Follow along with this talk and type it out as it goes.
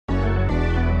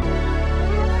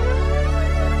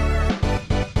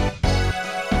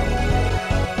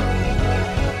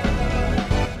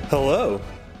Hello,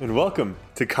 and welcome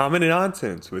to Common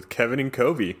Nonsense with Kevin and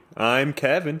Kobe. I'm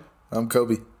Kevin. I'm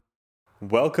Kobe.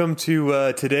 Welcome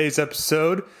to today's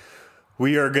episode.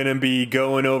 We are going to be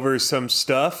going over some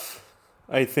stuff,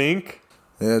 I think.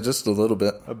 Yeah, just a little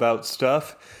bit. About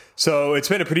stuff. So it's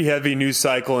been a pretty heavy news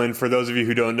cycle, and for those of you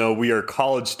who don't know, we are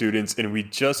college students, and we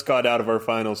just got out of our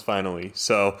finals finally.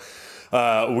 So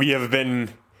we have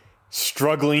been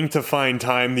struggling to find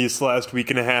time this last week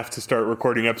and a half to start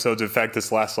recording episodes. In fact,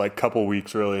 this last couple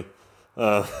weeks, really.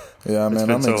 Yeah, man,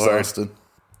 I'm so exhausted.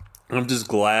 I'm just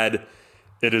glad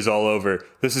it is all over.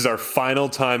 This is our final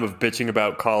time of bitching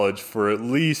about college for at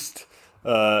least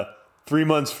 3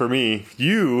 months for me.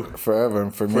 You forever,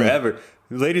 and for me forever.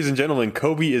 Ladies and gentlemen,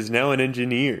 Kobe is now an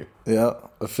engineer. Yeah,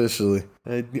 officially.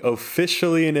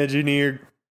 Officially an engineer.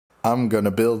 I'm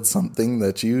gonna build something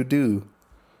that you do.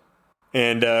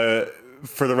 And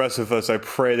for the rest of us, I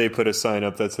pray they put a sign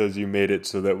up that says you made it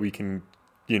so that we can,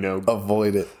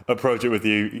 avoid it. Approach it with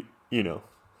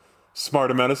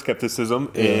smart amount of skepticism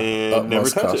and never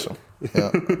touch caution.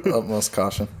 Utmost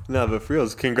caution. No, but for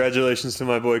reals, congratulations to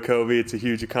my boy Kobe. It's a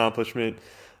huge accomplishment.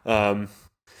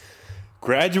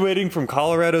 Graduating from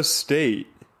Colorado State,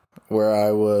 where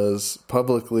I was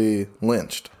publicly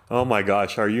lynched. Oh my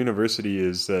gosh, our university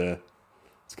is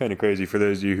it's kind of crazy. For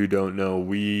those of you who don't know,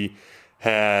 we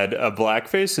had a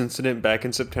blackface incident back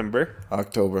in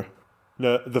October.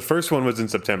 No, the first one was in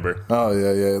September. Oh,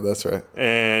 yeah, that's right.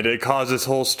 And it caused this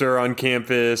whole stir on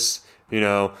campus. We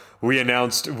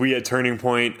at Turning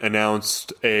Point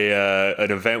announced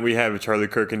an event we had with Charlie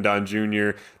Kirk and Don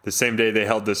Jr. The same day they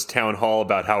held this town hall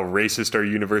about how racist our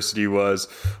university was,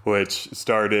 which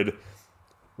started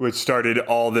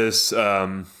all this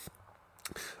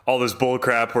bull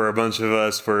crap where a bunch of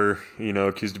us were,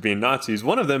 accused of being Nazis.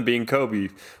 One of them being Kobe,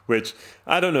 which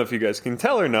I don't know if you guys can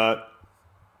tell or not.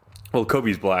 Well,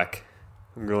 Kobe's black.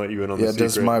 I'm going to let you in on the secret. Yeah,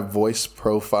 does my voice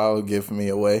profile give me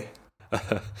away?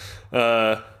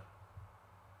 I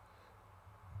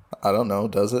don't know,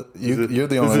 does it? You're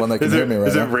the only one that can hear me right now.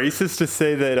 Is it racist to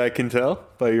say that I can tell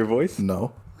by your voice?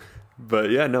 No. But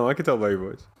yeah, no, I can tell by your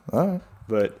voice. All right.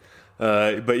 But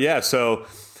yeah, so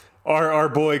our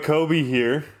boy Kobe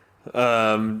here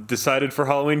decided for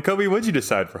Halloween. Kobe, what'd you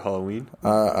decide for Halloween?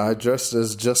 I dressed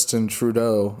as Justin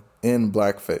Trudeau in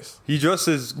blackface. He dressed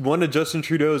as one of Justin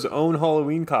Trudeau's own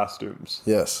Halloween costumes.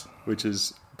 Yes. Which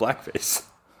is blackface.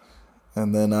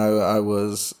 And then I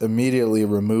was immediately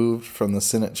removed from the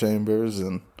Senate chambers,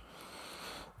 and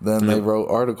then they wrote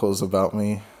articles about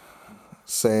me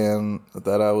saying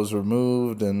that I was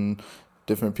removed, and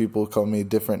different people called me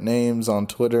different names on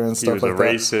Twitter and stuff like that.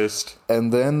 He was a racist.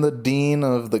 And then the dean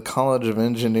of the College of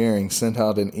Engineering sent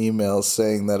out an email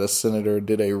saying that a senator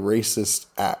did a racist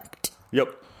act.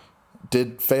 Yep.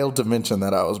 Failed to mention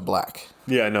that I was black.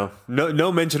 Yeah,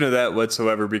 no mention of that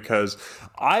whatsoever, because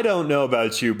I don't know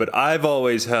about you, but I've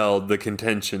always held the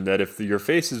contention that if your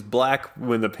face is black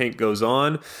when the paint goes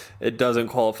on, it doesn't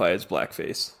qualify as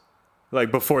blackface.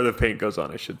 Like before the paint goes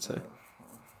on, I should say.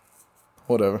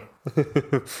 Whatever.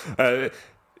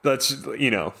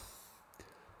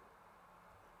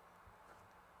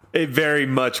 It very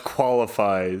much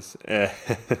qualifies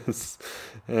as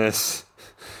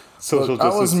social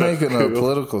justice. I was making a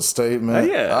political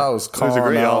statement. Yeah. I was calling out. It was a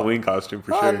great out. Halloween costume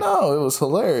for sure. I know, it was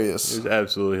hilarious. It was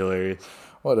absolutely hilarious.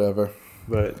 Whatever.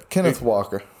 But Kenneth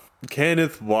Walker,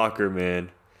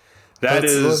 man.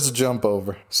 Let's jump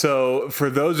over. So,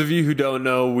 for those of you who don't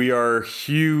know, we are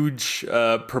huge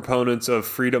proponents of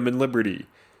freedom and liberty.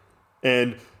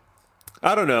 And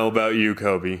I don't know about you,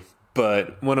 Kobe,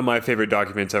 but one of my favorite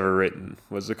documents ever written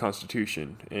was the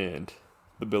Constitution and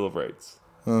the Bill of Rights.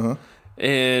 Uh-huh.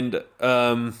 And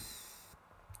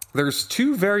there's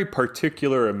two very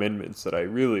particular amendments that I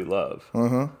really love.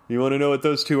 Uh-huh. You want to know what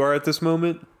those two are at this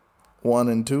moment? 1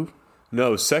 and 2?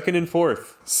 No, 2nd and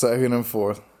 4th. 2nd and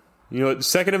 4th. You know what, the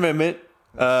Second Amendment,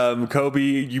 Kobe,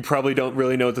 you probably don't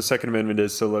really know what the Second Amendment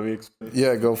is, so let me explain.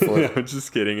 Yeah, go for it. I'm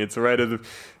just kidding. It's the right of the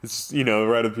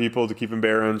right of people to keep and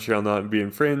bear arms shall not be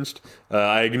infringed.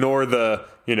 I ignore the,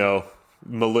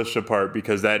 militia part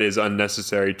because that is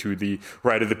unnecessary to the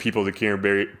right of the people to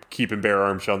keep and bear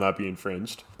arms shall not be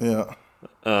infringed. Yeah.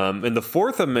 And the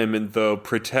Fourth Amendment, though,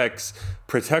 protects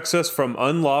us from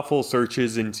unlawful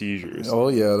searches and seizures. Oh,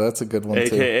 yeah, that's a good one,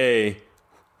 AKA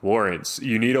warrants.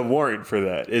 You need a warrant for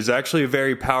that. It's actually a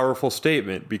very powerful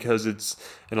statement because it's,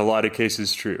 in a lot of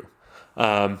cases, true.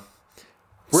 We're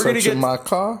going to get my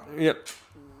car? Yep.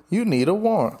 You need a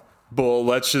warrant. Well,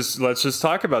 let's just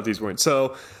talk about these warrants.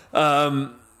 So,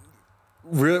 right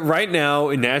now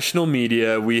in national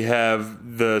media, we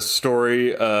have the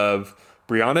story of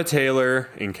Breonna Taylor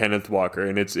and Kenneth Walker,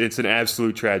 and it's an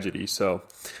absolute tragedy. So,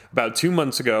 about 2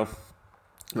 months ago,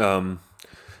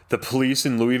 the police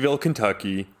in Louisville,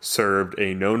 Kentucky, served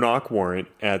a no-knock warrant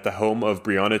at the home of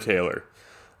Breonna Taylor.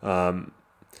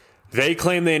 They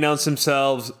claim they announced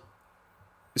themselves.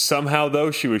 Somehow,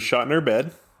 though, she was shot in her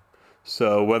bed.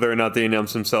 So whether or not they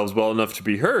announced themselves well enough to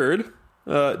be heard,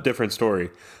 different story.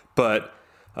 But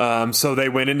so they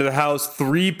went into the house.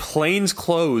 3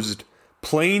 plainclothed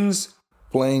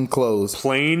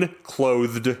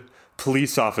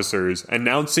police officers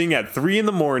announcing at 3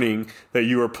 a.m. that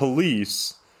you are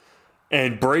police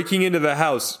and breaking into the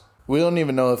house. We don't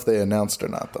even know if they announced or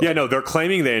not, though. Yeah, no, they're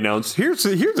claiming they announced. Here's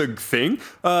a thing.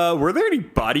 Were there any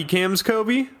body cams,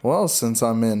 Kobe? Well, since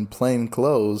I'm in plain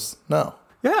clothes, no.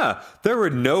 Yeah, there were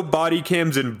no body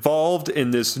cams involved in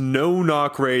this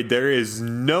no-knock raid. There is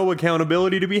no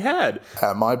accountability to be had.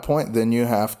 At my point, then you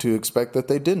have to expect that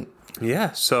they didn't.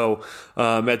 Yeah, so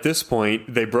at this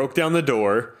point, they broke down the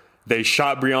door. They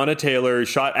shot Breonna Taylor,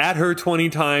 shot at her 20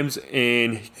 times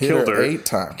and killed her. 8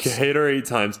 times. Hit her 8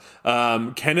 times.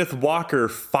 Kenneth Walker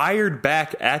fired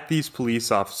back at these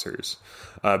police officers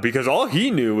because all he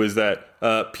knew was that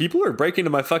people are breaking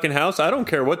into my fucking house. I don't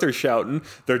care what they're shouting.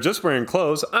 They're just wearing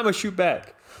clothes. I'm going to shoot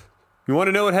back. You want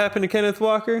to know what happened to Kenneth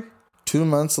Walker? 2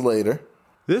 months later.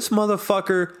 This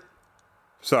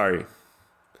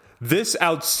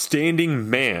outstanding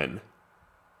man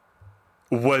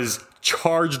was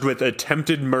charged with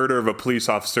attempted murder of a police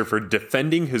officer for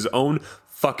defending his own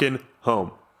fucking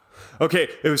home. Okay,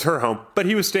 it was her home, but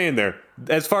he was staying there.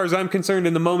 As far as I'm concerned,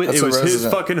 in the moment, it was his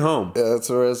fucking home. Yeah, that's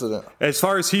a resident. As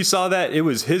far as he saw that, it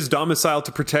was his domicile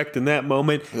to protect in that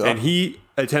moment, and he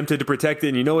attempted to protect it.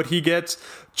 And you know what he gets?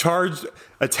 Charged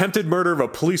attempted murder of a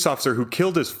police officer who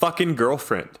killed his fucking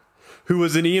girlfriend, who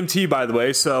was an EMT, by the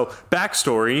way. So,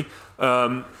 backstory.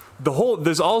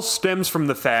 This all stems from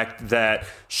the fact that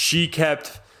she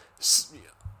kept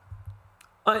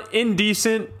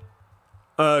indecent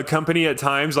company at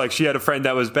times. Like, she had a friend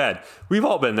that was bad. We've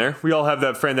all been there. We all have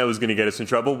that friend that was going to get us in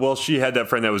trouble. Well, she had that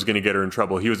friend that was going to get her in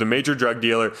trouble. He was a major drug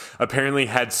dealer, apparently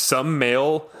had some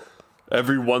mail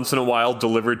every once in a while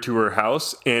delivered to her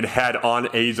house, and had on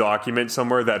a document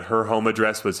somewhere that her home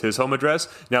address was his home address.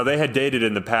 Now, they had dated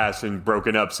in the past and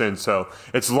broken up since, so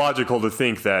it's logical to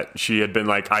think that she had been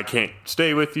like, I can't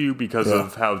stay with you because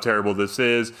of how terrible this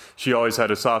is. She always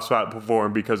had a soft spot for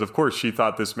him because, of course, she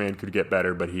thought this man could get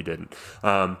better, but he didn't.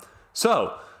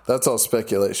 So that's all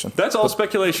speculation. That's all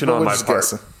speculation on my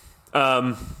part.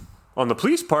 On the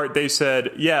police part, they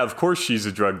said, yeah, of course she's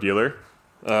a drug dealer.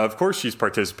 Of course she's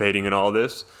participating in all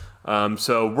this.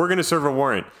 So we're going to serve a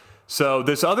warrant. So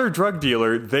this other drug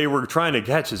dealer, they were trying to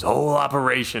catch his whole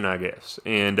operation, I guess.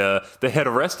 And they had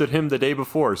arrested him the day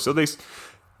before. So they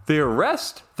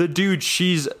arrest the dude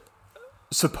she's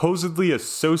supposedly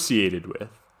associated with.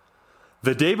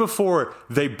 The day before,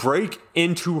 they break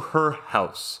into her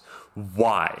house.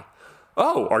 Why?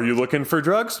 Oh, are you looking for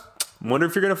drugs? Wonder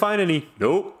if you're going to find any.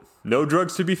 Nope. No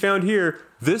drugs to be found here.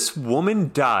 This woman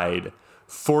died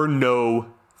for no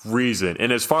reason.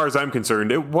 And as far as I'm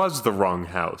concerned, it was the wrong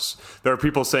house. There are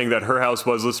people saying that her house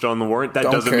was listed on the warrant. That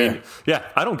doesn't mean... Yeah,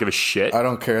 I don't give a shit. I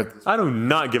don't care. I do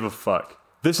not give a fuck.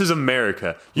 This is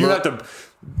America. You have to...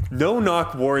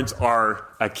 No-knock warrants are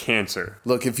a cancer.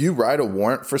 Look, if you write a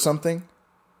warrant for something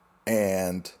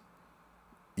and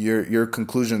your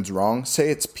conclusion's wrong, say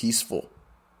it's peaceful.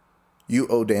 You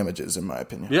owe damages, in my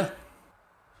opinion. Yeah.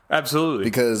 Absolutely.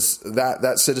 Because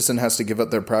that citizen has to give up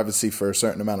their privacy for a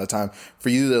certain amount of time for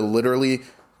you to literally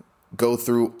go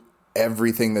through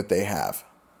everything that they have,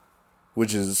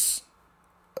 which is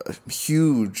a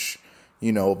huge,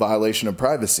 violation of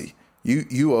privacy.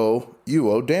 You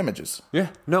owe damages.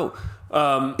 Yeah. No.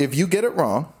 If you get it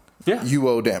wrong, you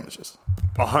owe damages.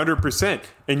 100%.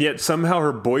 And yet somehow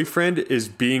her boyfriend is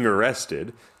being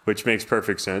arrested, which makes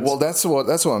perfect sense. Well, that's what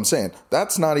I'm saying.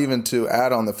 That's not even to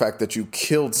add on the fact that you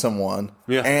killed someone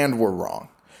and were wrong.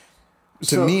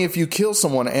 To me, if you kill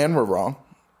someone and were wrong,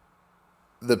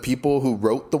 the people who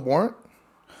wrote the warrant,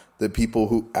 the people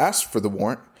who asked for the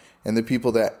warrant, and the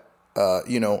people that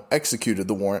executed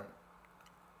the warrant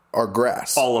are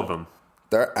grass. All of them.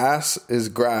 Their ass is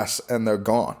grass and they're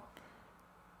gone.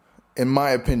 In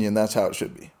my opinion, that's how it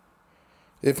should be.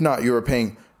 If not, you are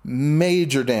paying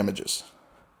major damages.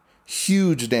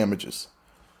 Huge damages.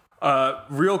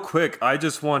 Real quick, I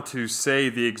just want to say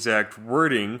the exact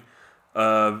wording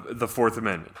of the Fourth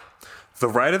Amendment. The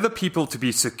right of the people to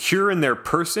be secure in their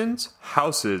persons,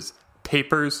 houses,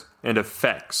 papers, and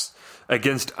effects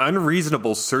against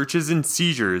unreasonable searches and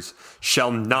seizures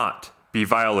shall not be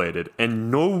violated, and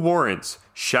no warrants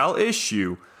shall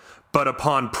issue but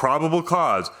upon probable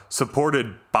cause,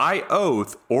 supported by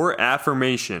oath or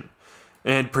affirmation,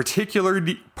 and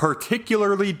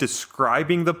particularly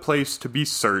describing the place to be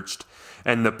searched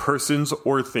and the persons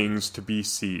or things to be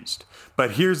seized.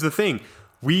 But here's the thing.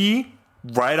 We,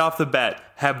 right off the bat,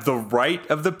 have the right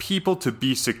of the people to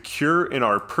be secure in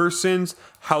our persons,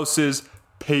 houses,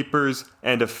 papers,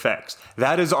 and effects.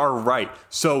 That is our right.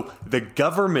 So the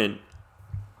government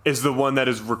is the one that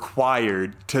is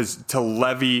required to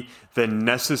levy the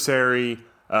necessary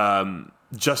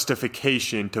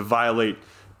justification to violate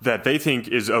that they think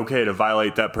is okay to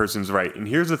violate that person's right. And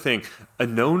here's the thing. A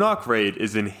no-knock raid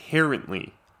is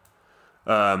inherently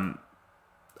a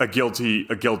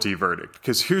guilty verdict.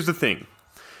 Because here's the thing.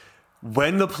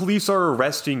 When the police are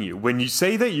arresting you, when you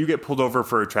say that you get pulled over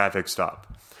for a traffic stop,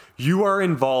 you are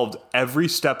involved every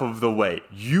step of the way.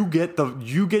 You get to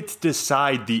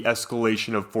decide the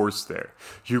escalation of force there.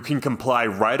 You can comply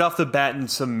right off the bat and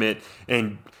submit,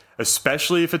 and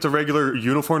especially if it's a regular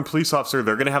uniformed police officer,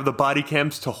 they're going to have the body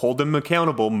cams to hold them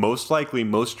accountable. Most likely,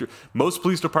 most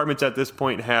police departments at this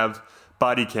point have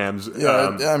body cams.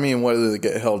 Yeah, I mean, whether they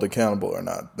get held accountable or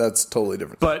not, that's totally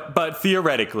different. But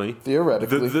theoretically,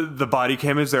 the body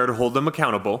cam is there to hold them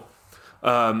accountable.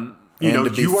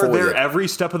 You are there every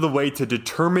step of the way to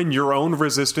determine your own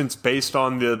resistance based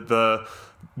on the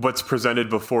what's presented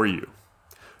before you.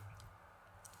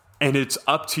 And it's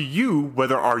up to you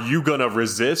whether are you going to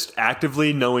resist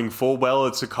actively knowing full well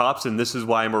it's the cops and this is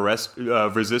why I'm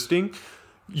resisting.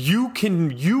 You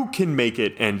can make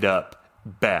it end up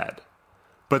bad.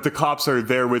 But the cops are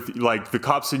there with, the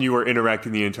cops and you are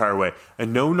interacting the entire way. A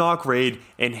no-knock raid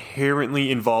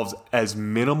inherently involves as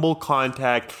minimal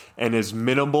contact and as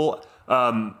minimal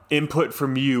input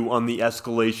from you on the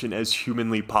escalation as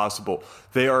humanly possible.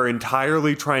 They are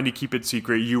entirely trying to keep it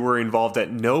secret. You were involved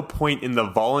at no point in the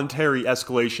voluntary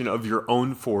escalation of your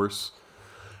own force.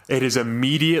 It is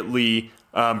immediately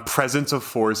presence of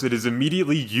force. It is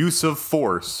immediately use of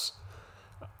force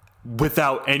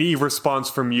without any response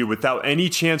from you, without any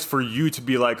chance for you to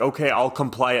be like, okay, I'll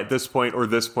comply at this point or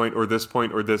this point or this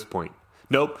point or this point.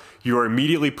 Nope. You are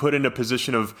immediately put in a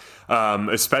position of,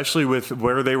 especially with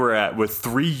where they were at, with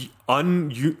 3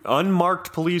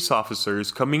 unmarked police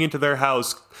officers coming into their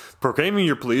house, proclaiming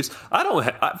your police.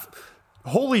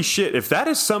 Holy shit. If that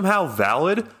is somehow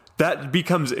valid, that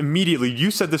becomes immediately,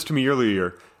 you said this to me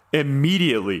earlier,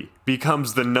 immediately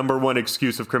becomes the number one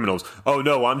excuse of criminals. Oh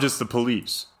no, I'm just the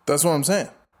police. That's what I'm saying.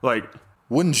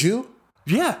 Wouldn't you?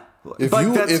 Yeah.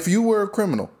 If you were a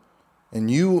criminal and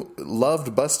you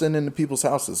loved busting into people's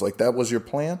houses, that was your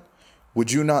plan,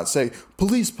 would you not say,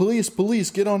 police, police, police,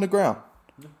 get on the ground?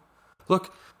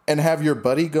 Look. And have your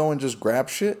buddy go and just grab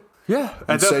shit? Yeah.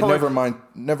 And say, never mind,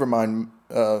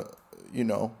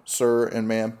 sir and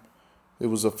ma'am. It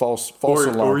was a false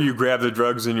alarm. Or you grab the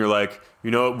drugs and you're like,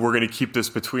 you know what, we're going to keep this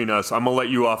between us. I'm going to let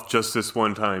you off just this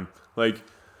one time.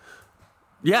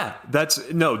 Yeah,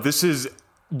 this is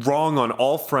wrong on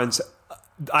all fronts.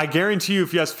 I guarantee you,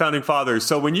 if you ask founding fathers,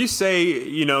 so when you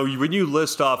say, when you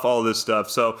list off all this stuff,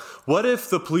 so what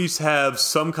if the police have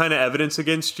some kind of evidence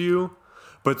against you,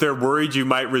 but they're worried you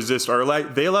might resist? Are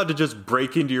they allowed to just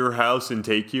break into your house and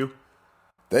take you?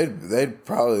 They'd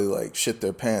probably shit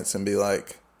their pants and be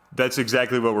like, that's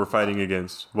exactly what we're fighting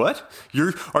against. What?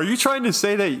 Are you trying to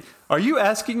say that? Are you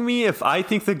asking me if I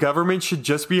think the government should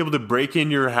just be able to break in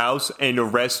your house and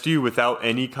arrest you without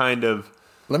any kind of...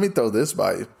 Let me throw this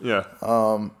by you. Yeah.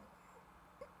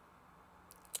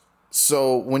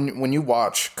 So when you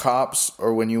watch Cops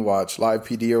or when you watch Live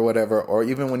PD or whatever, or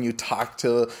even when you talk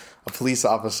to a police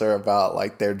officer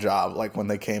about their job, when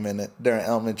they came in during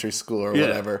elementary school or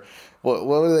whatever,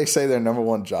 what do they say their number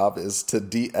one job is? To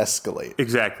de-escalate.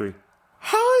 Exactly.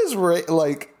 How is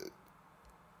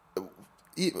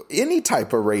any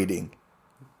type of rating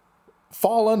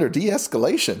fall under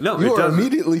de-escalation? No, you are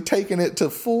immediately taking it to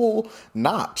full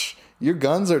notch. Your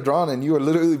guns are drawn and you are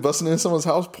literally busting into someone's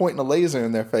house, pointing a laser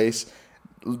in their face.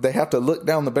 They have to look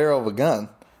down the barrel of a gun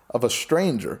of a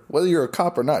stranger. Whether you're a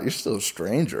cop or not, you're still a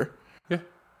stranger. Yeah,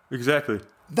 exactly.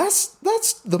 That's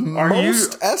the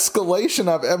most escalation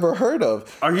I've ever heard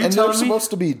of. Are you and telling they're supposed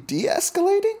to be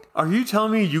de-escalating? Are you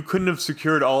telling me you couldn't have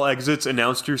secured all exits,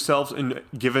 announced yourselves, and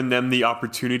given them the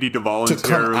opportunity to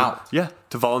voluntarily come out? Yeah,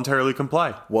 to voluntarily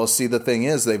comply. Well, see, the thing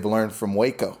is, they've learned from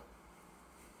Waco.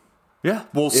 Yeah.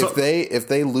 Well, if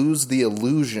they lose the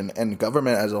illusion, and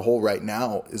government as a whole right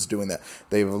now is doing that,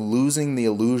 they're losing the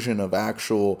illusion of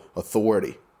actual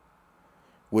authority,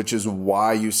 which is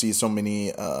why you see so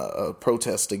many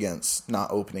protests against not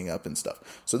opening up and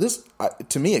stuff. So this,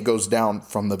 to me, it goes down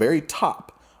from the very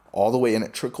top all the way, and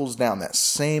it trickles down. That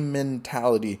same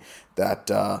mentality that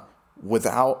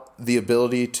without the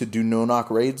ability to do no-knock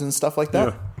raids and stuff like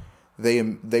that,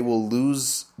 they will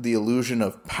lose the illusion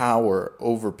of power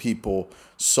over people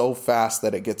so fast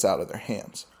that it gets out of their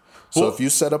hands. So if you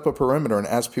set up a perimeter and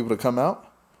ask people to come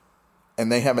out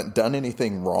and they haven't done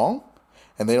anything wrong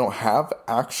and they don't have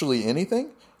actually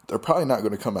anything, they're probably not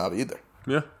going to come out either.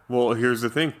 Yeah. Well, here's the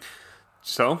thing.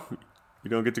 So you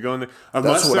don't get to go in there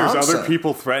unless there's other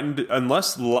people threatened,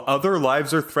 unless other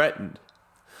lives are threatened.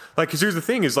 Like, because here's the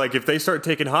thing is, like, if they start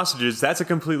taking hostages, that's a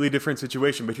completely different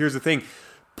situation. But here's the thing.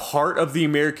 Part of the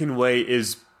American way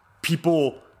is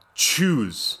people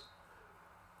choose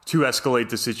to escalate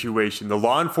the situation. The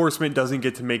law enforcement doesn't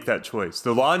get to make that choice.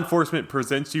 The law enforcement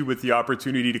presents you with the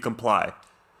opportunity to comply.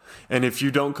 And if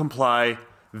you don't comply,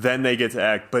 then they get to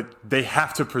act. But they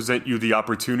have to present you the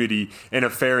opportunity in a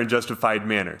fair and justified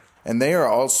manner. And they are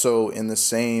also in the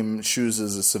same shoes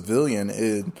as a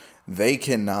civilian. They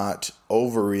cannot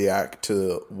overreact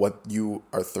to what you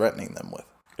are threatening them with.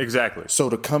 Exactly. So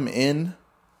to come in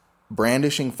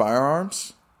brandishing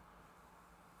firearms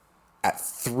at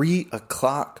 3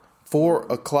 o'clock,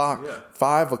 4 o'clock,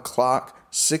 5 o'clock,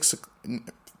 6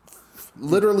 o'clock,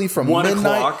 literally from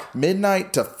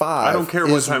midnight to 5. I don't care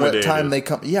what time of day it is. They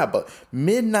come. Yeah, but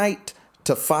midnight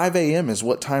to 5 a.m. is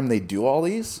what time they do all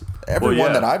these.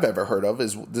 Everyone that I've ever heard of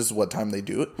this is what time they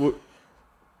do it. Well,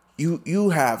 you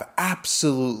have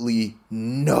absolutely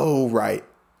no right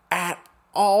at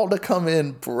all to come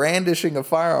in brandishing a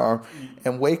firearm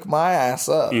and wake my ass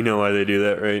up. You know why they do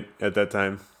that, right? At that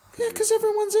time. Yeah, because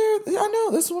everyone's there. I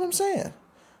know. This is what I'm saying.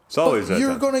 It's always that You're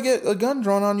time. going to get a gun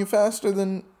drawn on you faster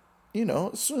than,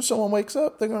 as soon as someone wakes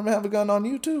up, they're going to have a gun on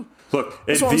you too. Look,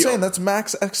 that's what I'm saying. That's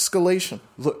max escalation.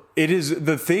 Look, it is.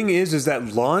 The thing is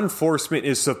that law enforcement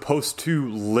is supposed to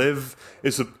live,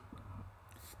 is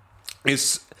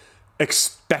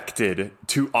expected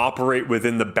to operate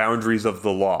within the boundaries of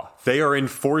the law. They are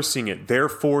enforcing it.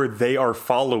 Therefore, they are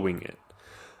following it.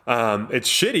 It's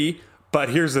shitty, but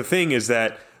here's the thing is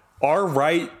that our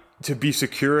right to be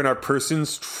secure in our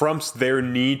persons trumps their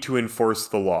need to enforce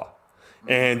the law.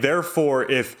 And therefore,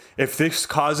 if this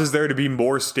causes there to be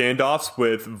more standoffs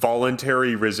with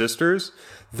voluntary resistors,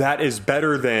 that is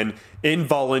better than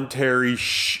involuntary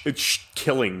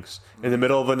killings in the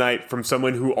middle of the night from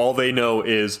someone who all they know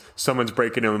is someone's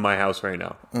breaking into my house right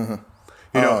now.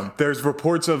 Mm-hmm. There's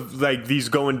reports of like these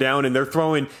going down, and there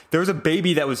was a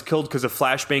baby that was killed because a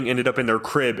flashbang ended up in their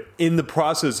crib in the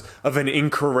process of an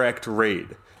incorrect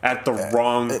raid at the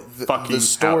wrong fucking The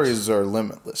stories house. are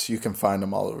limitless. You can find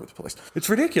them all over the place. It's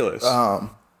ridiculous.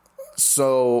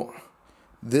 So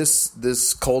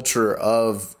this culture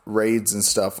of raids and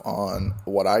stuff on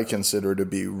what I consider to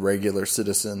be regular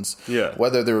citizens,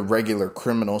 whether they're regular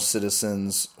criminal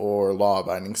citizens or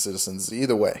law-abiding citizens,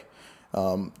 either way,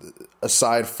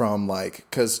 aside from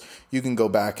because you can go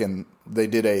back and they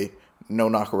did a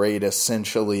no-knock raid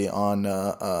essentially on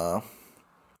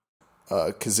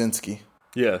Kaczynski.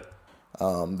 Yeah.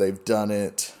 They've done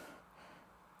it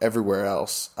everywhere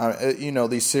else.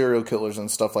 These serial killers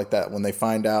and stuff like that, when they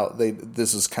find out,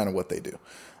 this is kind of what they do.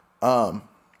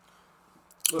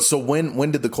 So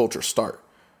when did the culture start?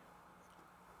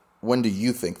 When do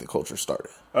you think the culture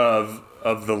started? Of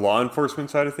the law enforcement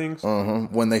side of things?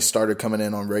 When they started coming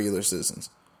in on regular citizens.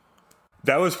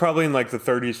 That was probably in the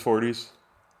 30s, 40s.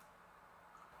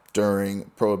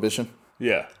 During Prohibition?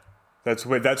 Yeah. That's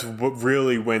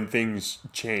really when things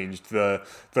changed, the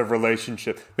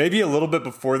relationship. Maybe a little bit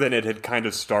before then it had kind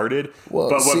of started. But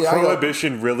what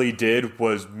Prohibition really did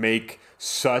was make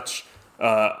such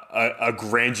a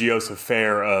grandiose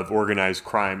affair of organized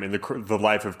crime and the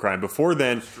life of crime. Before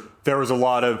then, there was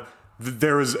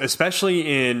especially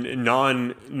in and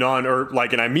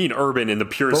I mean urban in the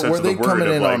pure sense of the word. Were they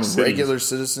coming in on cities. Regular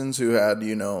citizens who had,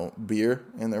 beer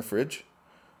in their fridge?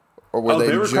 Or were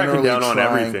they were cracking down on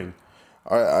everything.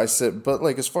 I said, but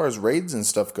as far as raids and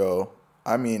stuff go,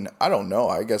 I mean, I don't know.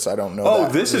 I guess I don't know.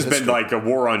 This has been like a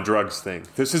war on drugs thing.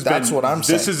 That's what I'm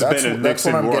saying. This has been a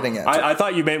Nixon war. Getting at. I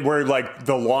thought you meant where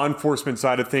the law enforcement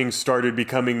side of things started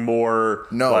becoming more.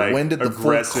 No, when did the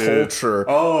aggressive full culture?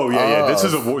 Oh yeah.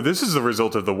 This is a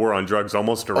result of the war on drugs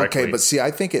almost directly. Okay, but see, I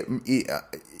think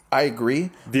I agree.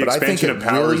 The but expansion I think of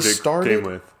powers really it started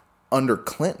came with under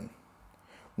Clinton.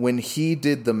 When he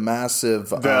did the massive...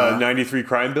 The 93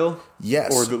 crime bill?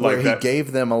 Yes, where he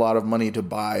gave them a lot of money to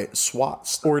buy SWAT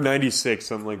stuff. Or 96,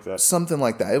 something like that. Something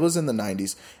like that. It was in the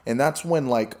 90s. And that's when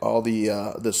all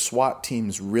the SWAT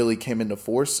teams really came into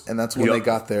force. And that's when they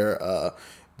got their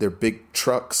big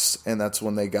trucks. And that's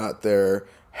when they got their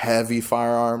heavy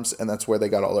firearms. And that's where they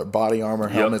got all their body armor,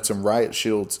 helmets, and riot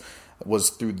shields. Was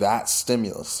through that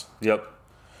stimulus. Yep.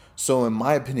 So in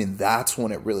my opinion, that's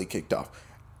when it really kicked off.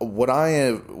 What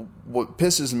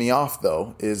pisses me off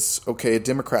though is, okay,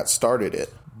 Democrats started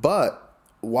it, but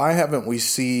why haven't we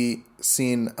seen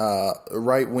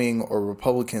right wing or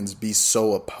Republicans be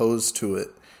so opposed to it,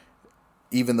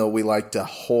 even though we like to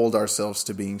hold ourselves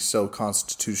to being so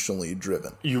constitutionally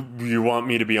driven? You want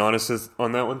me to be honest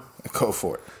on that one? Go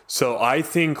for it. So I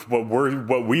think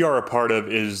what we are a part of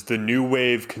is the new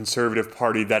wave conservative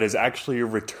party that is actually a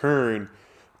return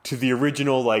to the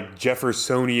original like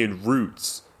Jeffersonian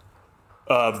roots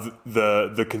of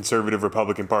the conservative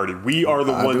Republican Party. We are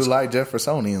the ones. I do like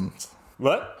Jeffersonians.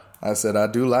 What? I said I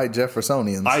do like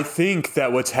Jeffersonians. I think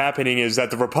that what's happening is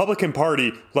that the Republican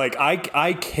Party, like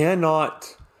I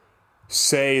cannot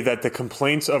say that the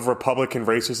complaints of Republican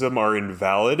racism are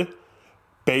invalid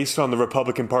based on the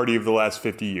Republican Party of the last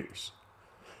 50 years.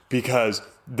 Because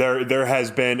there has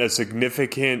been a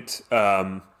significant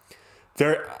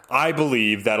I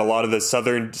believe that a lot of the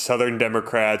Southern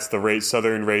Democrats,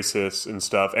 Southern racists and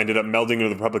stuff, ended up melding into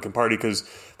the Republican Party because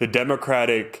the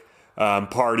Democratic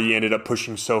Party ended up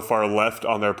pushing so far left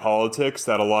on their politics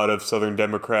that a lot of Southern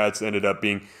Democrats ended up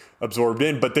being absorbed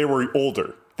in. But they were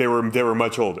older. They were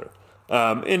much older.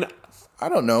 And I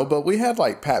don't know, but we had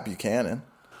like Pat Buchanan.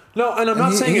 No, and I'm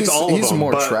not saying it's all of them. He's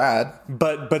more trad.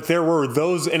 But there were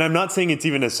those, and I'm not saying it's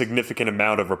even a significant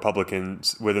amount of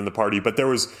Republicans within the party, but there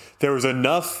was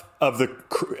enough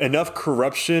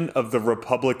corruption of the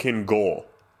Republican goal,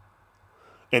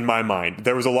 in my mind.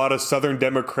 There was a lot of Southern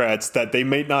Democrats that they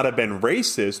may not have been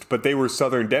racist, but they were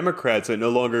Southern Democrats that no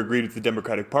longer agreed with the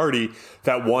Democratic Party,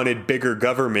 that wanted bigger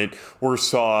government or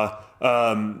saw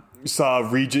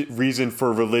reason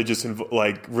for religious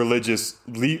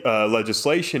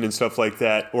legislation and stuff like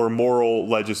that, or moral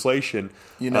legislation.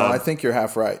 I think you're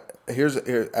half right.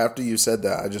 After you said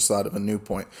that, I just thought of a new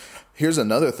point. Here's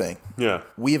another thing. Yeah,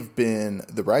 we have been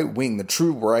the right wing. The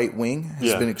true right wing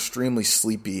has been extremely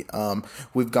sleepy.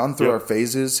 We've gone through our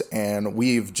phases, and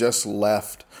we've just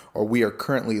left, or we are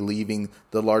currently leaving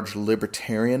the large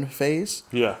libertarian phase.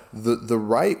 Yeah, the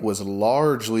right was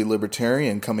largely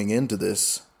libertarian coming into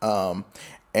this. And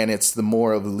it's the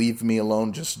more of leave me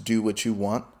alone, just do what you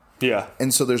want. Yeah.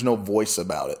 And so there's no voice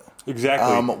about it.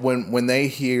 Exactly. When they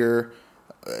hear,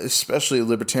 especially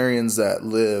libertarians that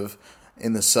live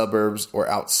in the suburbs or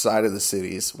outside of the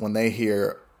cities, when they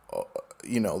hear,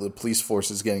 the police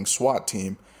force is getting SWAT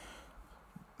team,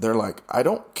 they're like, I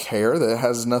don't care. That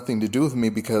has nothing to do with me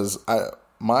because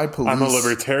my police. I'm a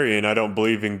libertarian. I don't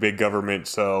believe in big government,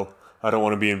 so I don't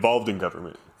want to be involved in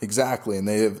government. Exactly, and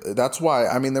that's why,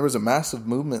 there was a massive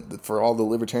movement for all the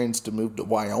libertarians to move to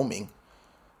Wyoming.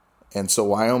 And so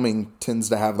Wyoming tends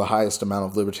to have the highest amount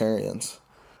of libertarians.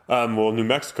 New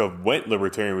Mexico went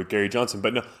libertarian with Gary Johnson.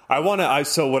 But no,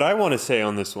 so what I want to say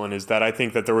on this one is that I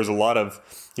think that there was a lot of,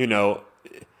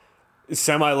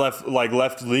 semi-left, like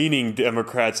left-leaning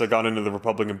Democrats that got into the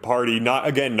Republican Party.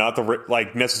 Not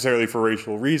necessarily for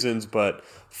racial reasons, but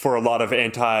for a lot of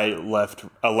anti-left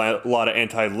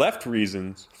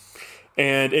reasons.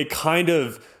 And it kind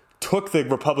of took the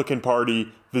Republican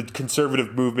Party, the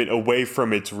conservative movement, away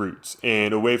from its roots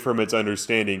and away from its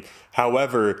understanding.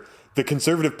 However, the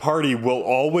Conservative Party will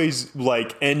always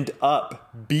end up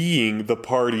being the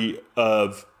party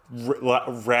of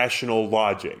rational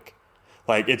logic.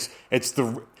 It's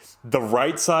the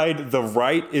right side. The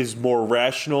right is more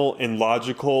rational and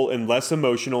logical and less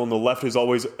emotional, and the left is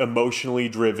always emotionally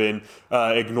driven,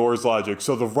 ignores logic.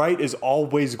 So the right is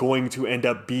always going to end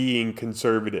up being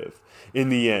conservative in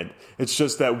the end. It's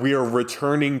just that we are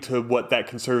returning to what that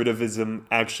conservatism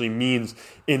actually means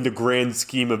in the grand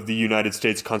scheme of the United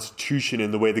States Constitution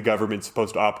and the way the government's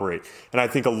supposed to operate. And I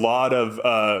think a lot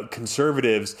of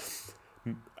conservatives,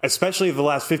 especially the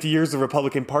last 50 years, the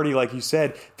Republican Party, like you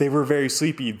said, they were very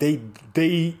sleepy.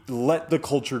 They let the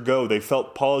culture go. They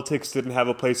felt politics didn't have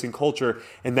a place in culture,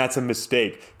 and that's a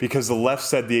mistake because the left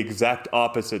said the exact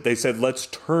opposite. They said, let's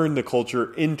turn the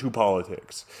culture into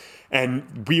politics.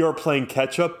 And we are playing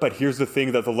catch up, but here's the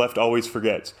thing that the left always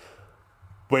forgets.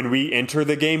 When we enter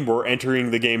the game, we're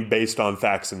entering the game based on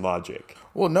facts and logic.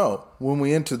 Well, no. When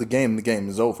we enter the game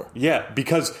is over. Yeah,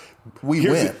 because we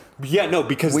win.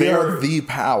 Because we are the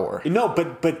power. No,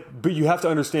 but you have to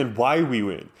understand why we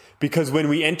win. Because when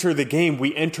we enter the game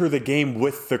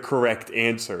with the correct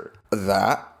answer.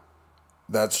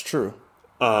 That's true.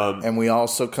 And we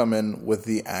also come in with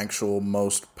the actual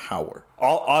most power.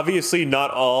 Obviously,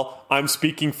 not all. I'm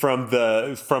speaking from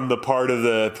the part of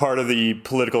the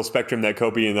political spectrum that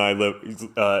Kobe and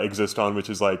I exist on, which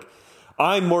is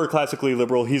I'm more classically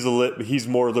liberal. He's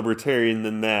more libertarian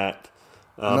than that.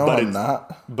 I'm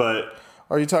not. But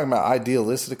Are you talking about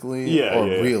idealistically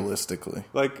or realistically?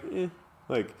 Like.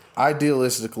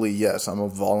 Idealistically, yes, I'm a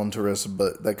voluntarist,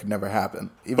 but that could never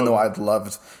happen. Even though I'd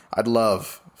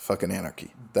love fucking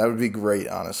anarchy. That would be great,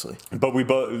 honestly. But we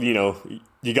both,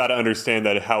 you got to understand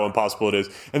that how impossible it is.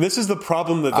 And this is the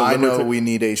problem that I know we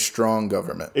need a strong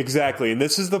government. Exactly. And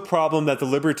this is the problem that the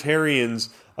libertarians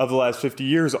of the last 50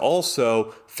 years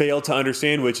also fail to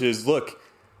understand, which is, look,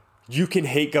 you can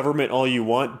hate government all you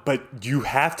want, but you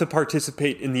have to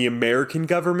participate in the American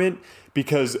government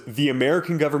because the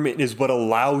American government is what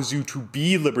allows you to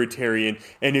be libertarian.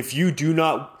 And if you do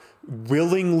not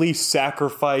willingly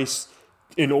sacrifice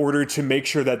in order to make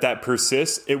sure that that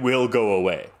persists, it will go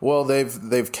away. Well, they've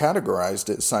categorized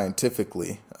it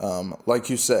scientifically. Like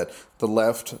you said, the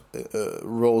left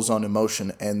rolls on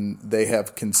emotion, and they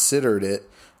have considered it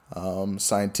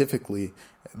scientifically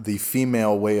the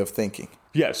female way of thinking.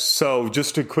 Yes. So,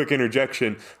 just a quick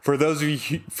interjection for those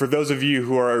of you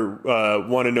who are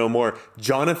want to know more.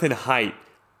 Jonathan Haidt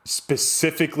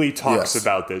specifically talks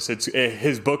about this. It's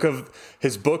his book,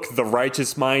 The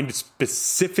Righteous Mind,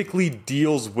 specifically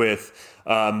deals with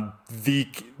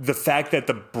the fact that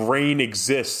the brain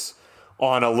exists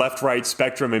on a left-right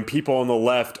spectrum, and people on the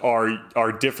left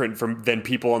are different than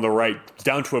people on the right,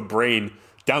 down to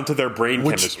their brain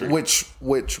chemistry.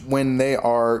 Which when they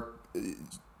are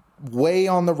way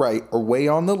on the right or way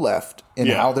on the left in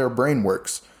how their brain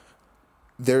works,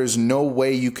 there's no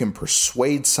way you can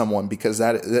persuade someone because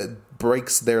that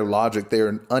breaks their logic. They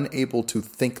are unable to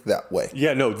think that way.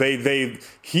 Yeah, no,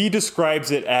 he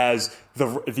describes it as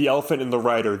the elephant and the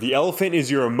rider. The elephant is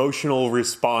your emotional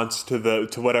response to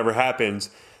whatever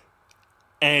happens,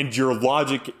 and your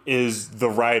logic is the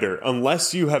rider.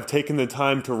 Unless you have taken the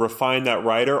time to refine that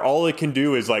rider, all it can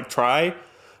do is like try.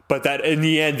 But that in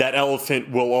the end, that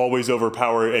elephant will always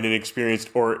overpower an inexperienced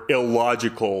or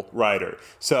illogical rider.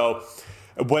 So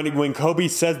when Kobe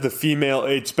says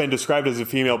it's been described as a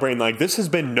female brain, like this has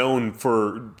been known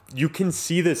for, you can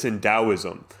see this in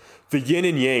Taoism. The yin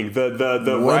and yang, the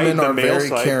women right, the are male very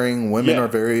side. caring. Women are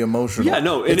very emotional. Yeah,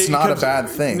 no, it's not a bad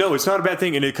thing. No, it's not a bad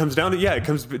thing, and it comes down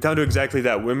to exactly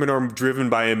that. Women are driven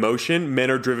by emotion.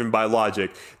 Men are driven by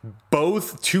logic.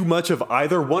 Both too much of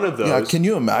either one of those. Yeah, can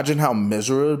you imagine how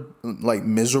miserable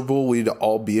we'd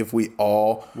all be if we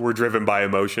all were driven by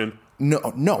emotion?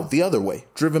 No, the other way.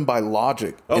 Driven by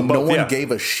logic. And no one gave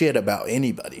a shit about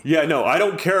anybody. Yeah, no, I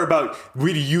don't care about...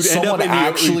 Someone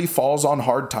actually falls on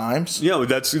hard times?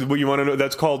 That's what you want to know.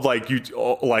 That's called like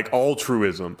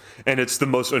altruism. And it's the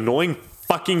most annoying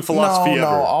fucking philosophy ever.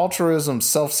 No, altruism,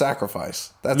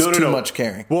 self-sacrifice. That's too much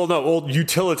caring. Well, no,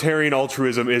 utilitarian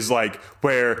altruism is like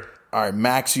where... All right,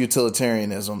 max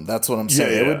utilitarianism. That's what I'm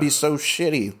saying. It would be so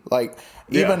shitty. Like...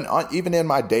 Even in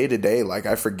my day-to-day, like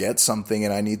I forget something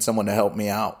and I need someone to help me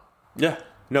out. Yeah.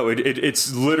 No,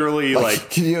 it's literally like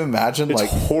can you imagine it's like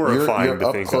horrifying you're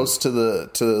up close to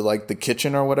the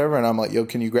kitchen or whatever, and I'm like, yo,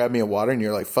 can you grab me a water? And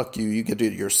you're like, fuck you, you can do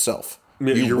it yourself.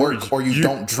 You work or you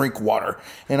don't drink water.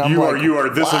 And I'm you are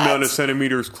this amount of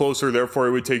centimeters closer, therefore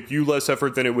it would take you less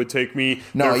effort than it would take me.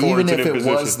 No, even if it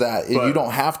was that, you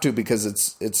don't have to because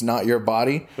it's not your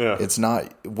body. Yeah. It's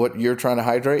not what you're trying to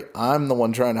hydrate. I'm the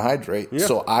one trying to hydrate. Yeah.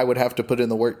 So I would have to put in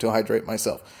the work to hydrate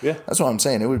myself. Yeah. That's what I'm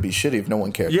saying. It would be shitty if no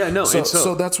one cared. Yeah, no.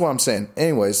 So that's what I'm saying.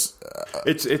 Anyways.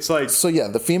 It's like. So yeah,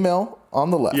 the female on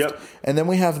the left. Yep. And then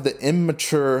we have the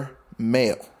immature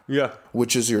male. Yeah.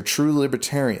 Which is your true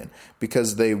libertarian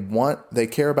because they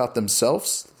care about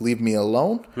themselves. Leave me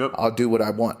alone. Yep. I'll do what I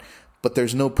want. But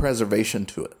there's no preservation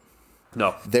to it.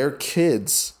 No. Their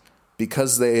kids,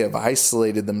 because they have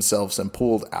isolated themselves and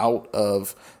pulled out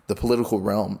of the political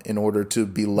realm in order to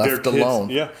be left alone.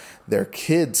 Yeah. Their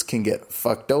kids can get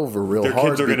fucked over real hard. Their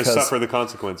kids are going to suffer the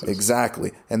consequences.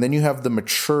 Exactly. And then you have the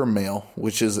mature male,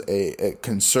 which is a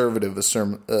conservative,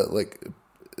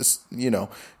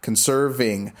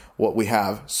 conserving what we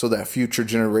have so that future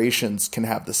generations can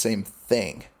have the same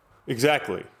thing.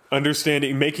 Exactly.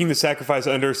 Making the sacrifice,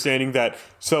 understanding that.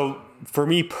 So for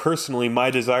me personally, my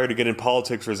desire to get in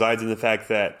politics resides in the fact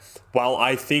that while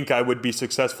I think I would be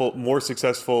more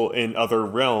successful in other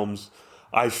realms,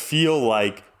 I feel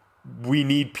like we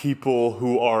need people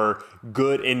who are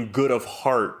good and good of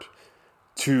heart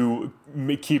to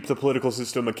keep the political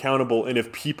system accountable. And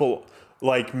if people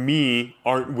like me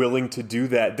aren't willing to do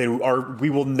that,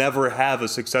 we will never have a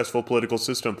successful political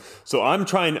system. So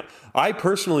I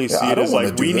personally see it as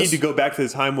like we need to go back to the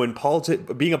time when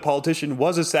being a politician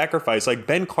was a sacrifice. Like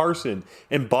Ben Carson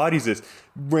embodies this.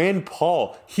 Rand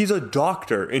Paul, he's a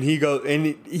doctor, and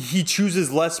he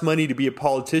chooses less money to be a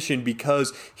politician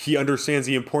because he understands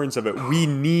the importance of it. We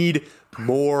need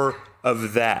more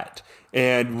of that,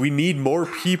 and we need more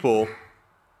people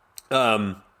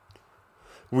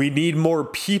We need more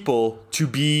people to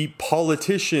be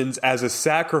politicians as a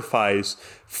sacrifice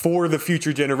for the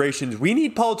future generations. We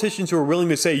need politicians who are willing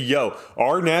to say, yo,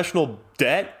 our national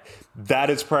debt, that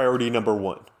is priority number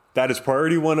one. That is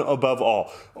priority one above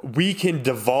all. We can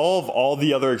devolve all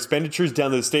the other expenditures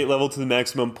down to the state level to the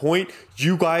maximum point.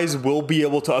 You guys will be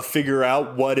able to figure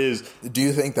out what is. Do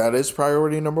you think that is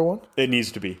priority number one? It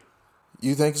needs to be.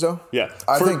 You think so? Yeah.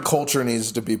 I think culture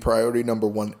needs to be priority number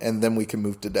one, and then we can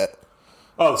move to debt.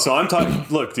 Oh, so I'm talking.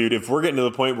 Look, dude, if we're getting to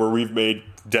the point where we've made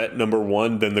debt number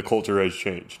one, then the culture has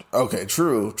changed. Okay,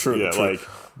 true. Yeah, true. like.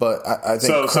 But I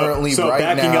think currently, so right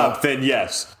backing now, up, then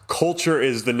yes, culture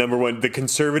is the number one. The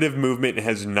conservative movement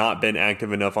has not been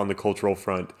active enough on the cultural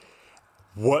front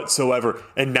whatsoever.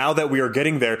 And now that we are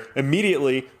getting there,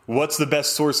 immediately, what's the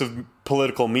best source of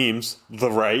political memes?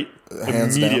 The right.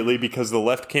 Hands immediately, because the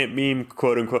left can't meme,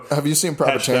 quote unquote. Have you seen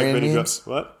propertarian memes?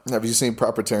 What? Have you seen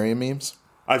propertarian memes?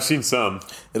 I've seen some.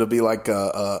 It'll be like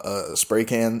a spray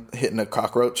can hitting a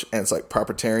cockroach, and it's like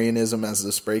propertarianism as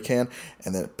the spray can,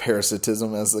 and then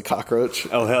parasitism as the cockroach.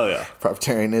 Oh, hell yeah.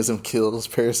 Propertarianism kills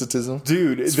parasitism.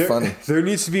 Dude, it's funny. There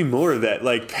needs to be more of that.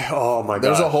 Like, oh my god.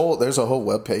 There's a whole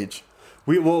webpage.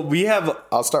 We have.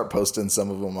 I'll start posting some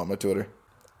of them on my Twitter.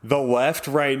 The left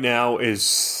right now is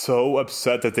so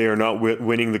upset that they are not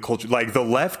winning the culture. Like, the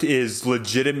left is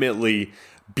legitimately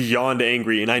beyond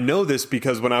angry. And I know this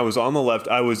because when I was on the left,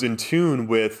 I was in tune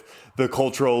with the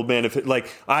cultural manifest. Like,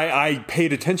 I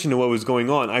paid attention to what was going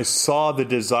on. I saw the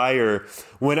desire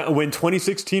when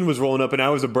 2016 was rolling up and I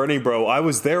was a Bernie bro. I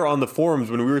was there on the forums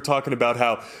when we were talking about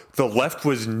how the left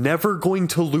was never going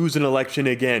to lose an election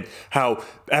again, how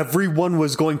everyone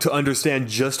was going to understand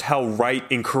just how right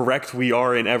and correct we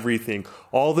are in everything,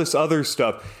 all this other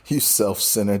stuff. You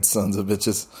self-centered sons of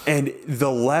bitches. And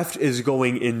the left is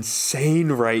going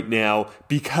insane right now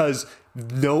because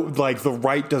the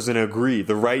right doesn't agree.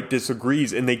 The right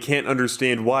disagrees, and they can't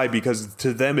understand why, because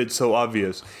to them it's so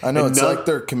obvious. I know, it's like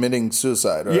they're committing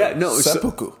suicide or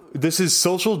seppuku. This is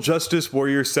social justice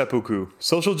warrior seppuku.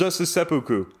 Social justice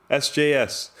seppuku.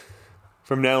 SJS.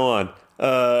 From now on.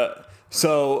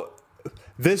 So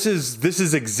this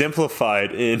is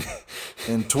exemplified in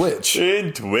Twitch.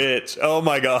 In Twitch. Oh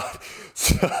my god.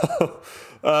 So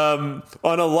on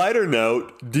a lighter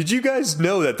note, did you guys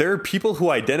know that there are people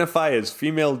who identify as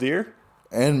female deer?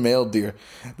 And male deer.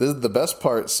 This is the best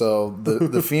part. So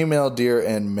the female deer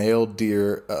and male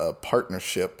deer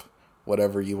partnership,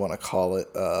 whatever you want to call it,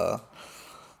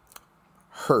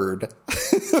 herd.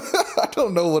 I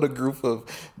don't know what a group of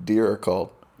deer are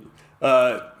called.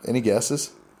 Any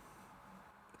guesses?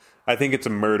 I think it's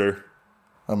a murder.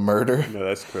 A murder? No,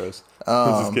 that's gross.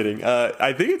 I'm just kidding.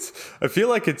 I feel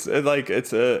like it's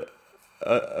a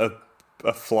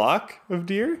flock of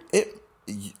deer.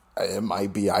 It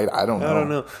might be. I don't know. I don't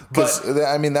know. Because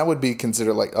I mean, that would be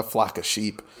considered like a flock of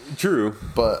sheep. True.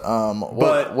 But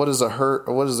what is a herd?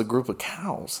 What is a group of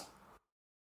cows?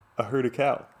 A herd of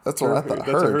cow. That's what I thought.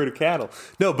 That's a herd of cattle.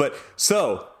 No, but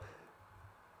so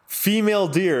female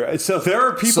deer. So there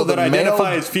are people that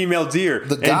identify as female deer.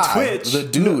 The guy, Twitch, the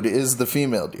dude, is the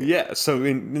female deer. Yeah. So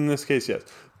in this case, yes.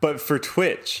 But for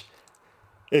Twitch,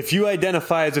 if you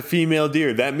identify as a female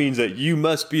deer, that means that you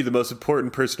must be the most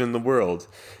important person in the world.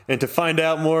 And to find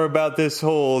out more about this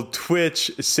whole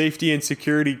Twitch Safety and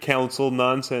Security Council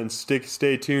nonsense,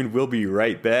 stay tuned. We'll be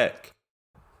right back.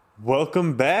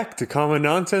 Welcome back to Common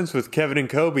Nonsense with Kevin and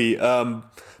Kobe.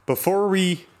 Before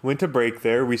we went to break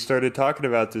there, we started talking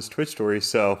about this Twitch story.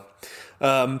 So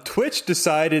Twitch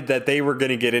decided that they were going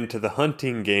to get into the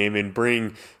hunting game and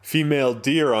bring female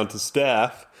deer onto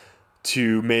staff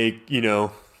to make,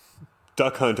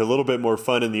 duck hunt a little bit more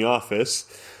fun in the office.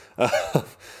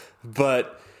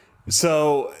 But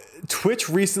so Twitch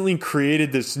recently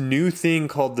created this new thing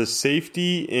called the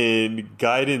Safety and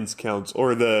Guidance Council,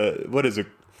 or the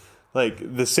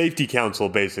Safety Council,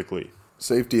 basically.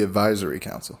 Safety Advisory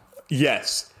Council.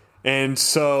 Yes. And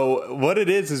so what it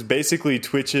is basically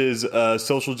Twitch's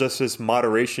social justice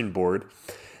moderation board.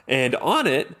 And on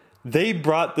it, they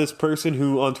brought this person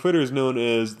who on Twitter is known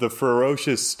as the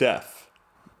Ferocious Steph.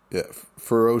 Yeah,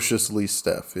 Ferociously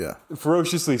Steph, yeah.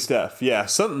 Ferociously Steph, yeah,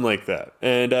 something like that.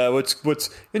 And what's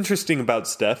interesting about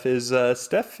Steph is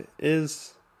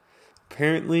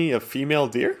apparently a female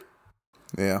deer.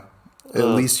 Yeah, at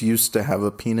least used to have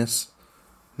a penis.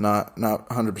 Not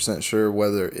 100% sure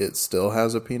whether it still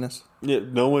has a penis. Yeah,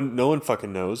 no one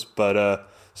fucking knows. But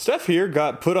Steph here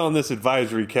got put on this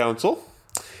advisory council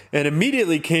and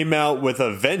immediately came out with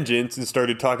a vengeance and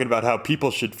started talking about how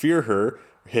people should fear her,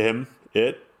 him,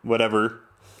 it, whatever.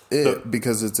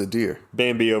 because it's a deer.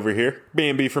 Bambi over here.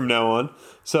 Bambi from now on.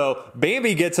 So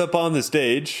Bambi gets up on the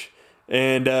stage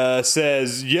and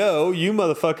says, yo, you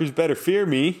motherfuckers better fear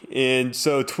me. And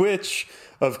so Twitch,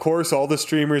 of course, all the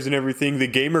streamers and everything, the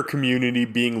gamer community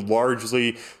being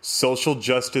largely social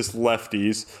justice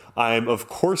lefties. I'm, of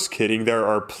course, kidding. There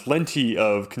are plenty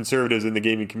of conservatives in the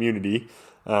gaming community,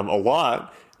 a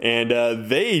lot. And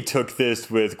they took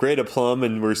this with great aplomb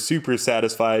and were super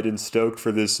satisfied and stoked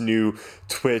for this new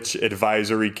Twitch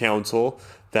advisory council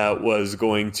that was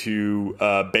going to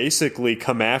basically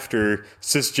come after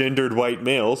cisgendered white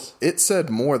males. It said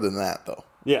more than that, though.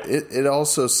 Yeah. It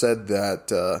also said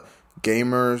that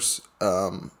gamers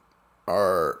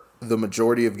are the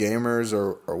majority of gamers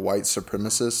are white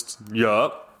supremacists.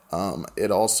 Yup.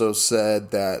 It also said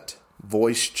that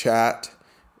voice chat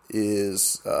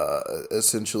is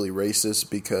essentially racist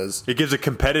because it gives a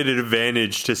competitive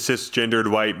advantage to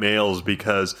cisgendered white males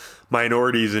because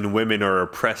minorities and women are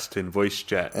oppressed in voice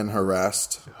chat. and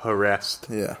harassed.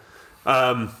 Yeah.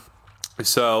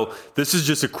 So this is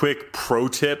just a quick pro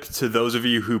tip to those of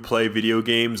you who play video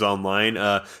games online.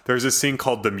 There's this thing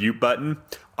called the mute button.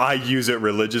 I use it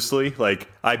religiously. Like,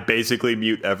 I basically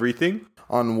mute everything.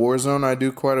 On Warzone, I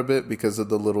do quite a bit because of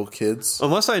the little kids.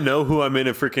 Unless I know who I'm in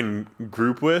a freaking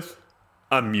group with,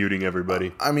 I'm muting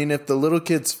everybody. I mean, if the little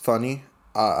kid's funny,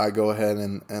 I go ahead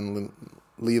and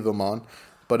leave them on.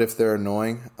 But if they're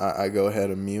annoying, I go ahead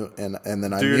and mute, and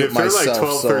then I mute myself. Dude, if they're like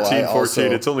 12, 13, 14, also,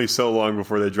 it's only so long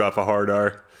before they drop a hard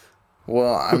R.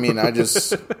 Well, I mean, I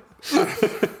just...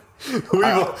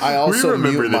 I also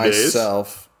mute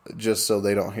myself just so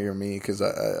they don't hear me because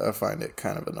I find it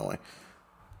kind of annoying.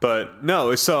 But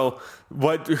no, so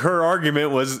what her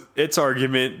argument was,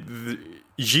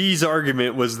 G's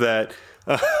argument was that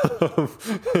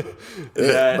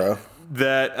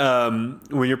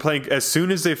when you're playing, as soon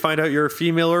as they find out you're a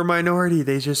female or a minority,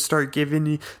 they just start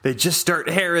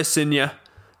harassing you.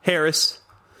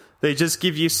 They just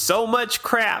give you so much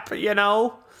crap, you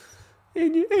know,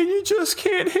 and you just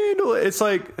can't handle it. It's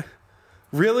like,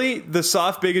 really, the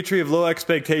soft bigotry of low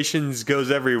expectations goes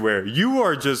everywhere. You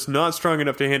are just not strong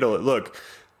enough to handle it. Look,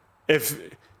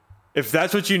 if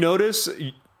that's what you notice,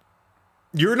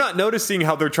 you're not noticing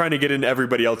how they're trying to get into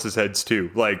everybody else's heads too.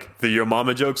 Like the your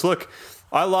mama jokes. Look,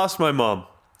 I lost my mom.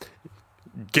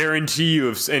 Guarantee you,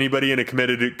 if anybody in a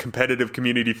competitive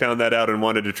community found that out and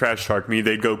wanted to trash talk me,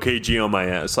 they'd go KG on my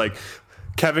ass. Like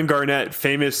Kevin Garnett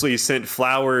famously sent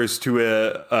flowers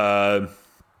to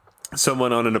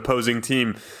someone on an opposing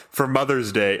team for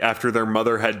Mother's Day after their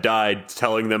mother had died,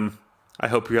 telling them, I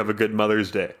hope you have a good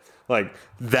Mother's Day. Like,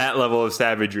 that level of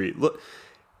savagery. Look,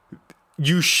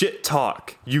 you shit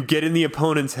talk. You get in the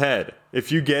opponent's head.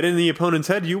 If you get in the opponent's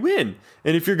head, you win.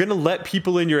 And if you're going to let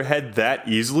people in your head that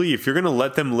easily, if you're going to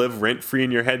let them live rent-free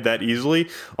in your head that easily,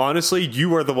 honestly,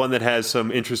 you are the one that has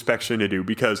some introspection to do.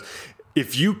 Because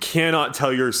if you cannot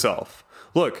tell yourself,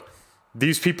 look,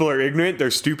 these people are ignorant,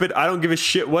 they're stupid, I don't give a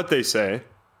shit what they say,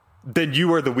 then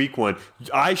you are the weak one.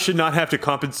 I should not have to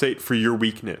compensate for your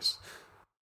weakness.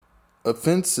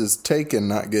 Offense is taken,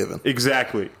 not given.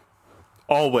 Exactly.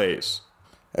 Always.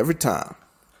 Every time.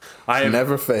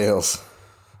 Never fails.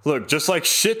 Look, just like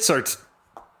shits are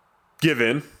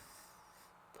given,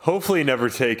 hopefully never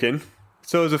taken,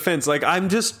 so is offense. Like, I am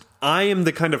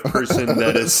the kind of person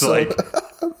that is like...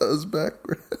 That was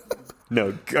backward.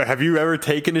 No, have you ever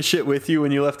taken a shit with you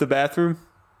when you left the bathroom?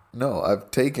 No, I've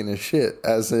taken a shit,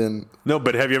 as in... No,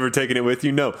 but have you ever taken it with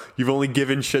you? No, you've only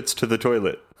given shits to the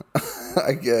toilet.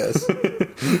 I guess.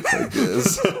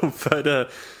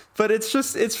 But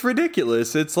it's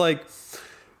ridiculous. It's like,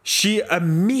 she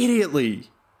immediately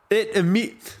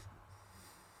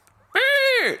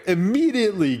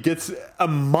gets a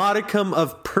modicum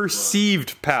of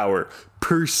perceived power,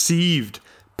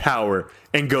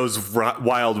 and goes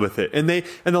wild with it. And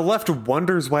the left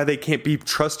wonders why they can't be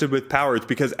trusted with power. It's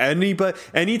because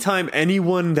anytime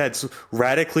anyone that's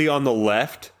radically on the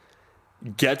left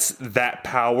gets that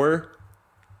power,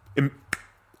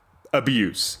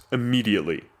 abuse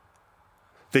immedially.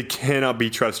 They cannot be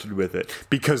trusted with it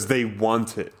because they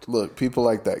want it. Look, people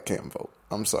like that can't vote.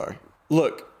 I'm sorry.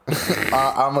 Look.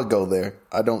 I'm going to go there.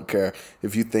 I don't care.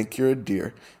 If you think you're a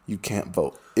deer, you can't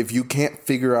vote. If you can't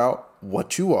figure out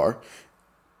what you are,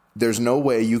 there's no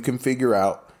way you can figure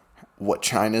out what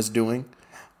China's doing,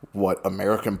 what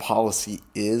American policy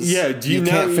is. Yeah,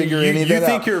 can't figure any of that out. You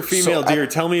think you're a female deer.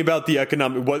 Tell me about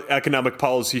what economic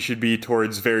policy should be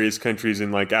towards various countries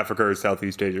in like Africa or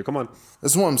Southeast Asia. Come on.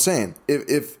 That's what I'm saying.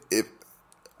 If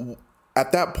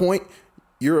at that point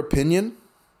your opinion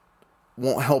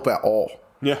won't help at all.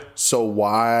 Yeah. So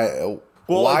why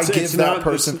Well, Why it's give not- that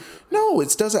person? No,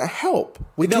 it doesn't help.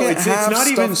 We No, can't it's have not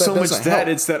stuff even so much doesn't that. help.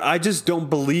 It's that I just don't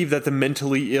believe that the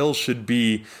mentally ill should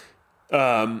be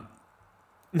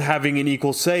having an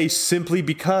equal say, simply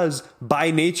because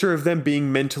by nature of them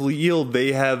being mentally ill,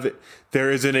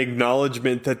 there is an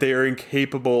acknowledgement that they are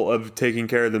incapable of taking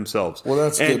care of themselves. Well,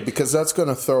 that's good, because that's going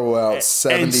to throw out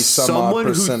 70 and some odd someone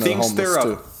who percent of thinks homeless they're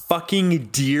too. a fucking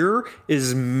deer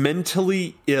is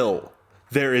mentally ill.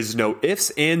 There is no ifs,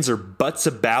 ands, or buts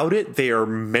about it. They are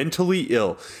mentally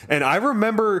ill. And I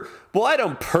remember, well, I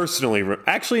don't personally,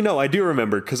 actually, no, I do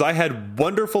remember, because I had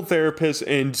wonderful therapists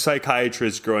and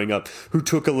psychiatrists growing up who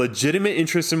took a legitimate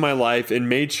interest in my life and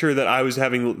made sure that I was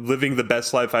living the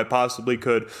best life I possibly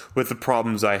could with the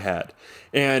problems I had.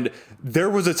 And there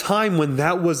was a time when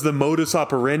that was the modus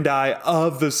operandi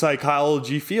of the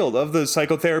psychology field, of the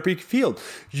psychotherapy field.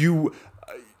 You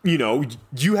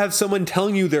have someone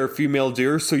telling you they're a female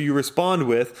deer, so you respond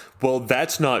with, well,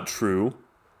 that's not true,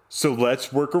 so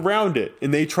let's work around it.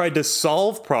 And they tried to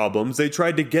solve problems. They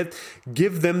tried to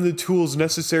give them the tools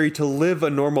necessary to live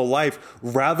a normal life,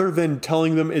 rather than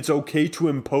telling them it's okay to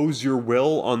impose your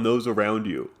will on those around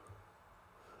you.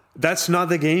 That's not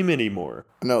the game anymore.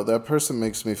 No, that person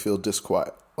makes me feel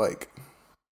disquiet.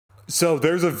 So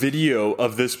there's a video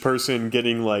of this person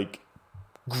getting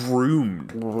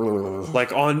groomed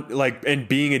and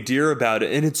being a deer about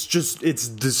it, and it's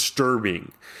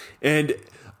disturbing. And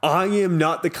I am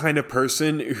not the kind of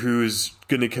person who's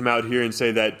going to come out here and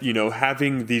say that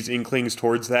having these inklings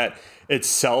towards that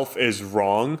itself is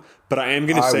wrong, but I am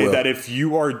going to say that if you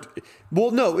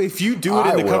do it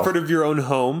in the comfort of your own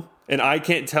home, and I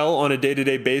can't tell on a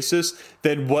day-to-day basis,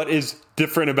 then what is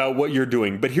different about what you're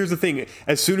doing? But here's the thing: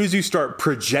 as soon as you start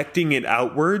projecting it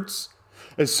outwards,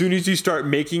 as soon as you start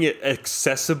making it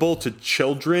accessible to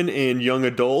children and young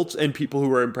adults and people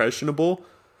who are impressionable,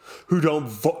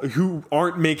 who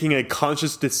aren't making a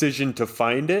conscious decision to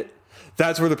find it,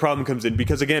 that's where the problem comes in.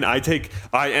 Because again, I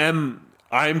am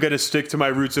going to stick to my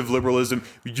roots of liberalism.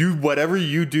 Whatever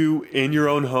you do in your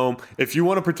own home, if you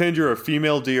want to pretend you're a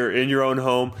female deer in your own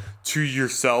home to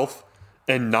yourself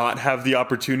and not have the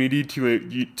opportunity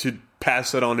to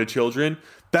pass that on to children,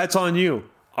 that's on you.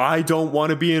 I don't want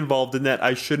to be involved in that.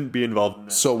 I shouldn't be involved in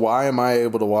that. So why am I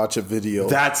able to watch a video?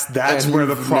 That's where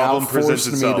the problem presents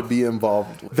itself. Me to be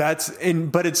involved.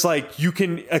 But it's like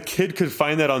a kid could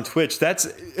find that on Twitch. That's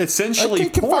essentially a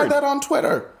kid can porn. find that on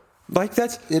Twitter.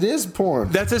 It is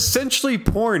porn. That's essentially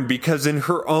porn, because in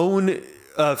her own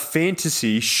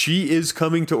fantasy, she is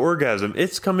coming to orgasm.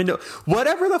 It's coming to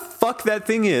whatever the fuck that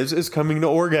thing is coming to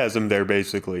orgasm there,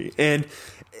 basically. And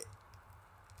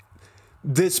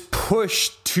this push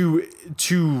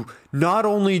to not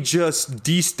only just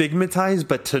destigmatize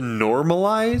but to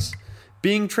normalize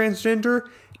being transgender,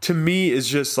 to me, is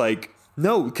just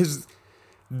no, because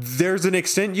there's an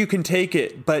extent you can take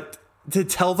it, but to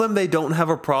tell them they don't have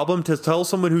a problem, to tell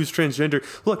someone who's transgender,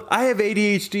 look, I have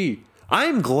ADHD.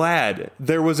 I'm glad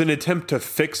there was an attempt to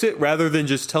fix it rather than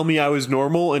just tell me I was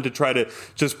normal and to try to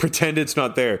just pretend it's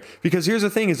not there. Because here's the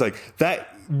thing is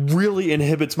that really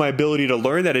inhibits my ability to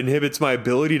learn. That inhibits my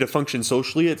ability to function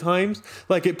socially at times.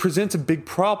 It presents a big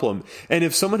problem. And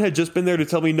if someone had just been there to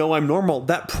tell me, no, I'm normal,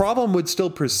 that problem would still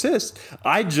persist.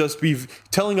 I'd just be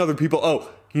telling other people, oh,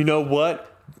 you know what?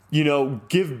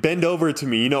 Bend over to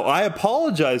me. I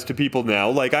apologize to people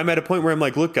now. I'm at a point where I'm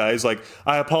look, guys,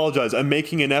 I apologize. I'm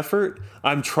making an effort.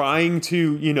 I'm trying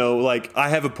to, I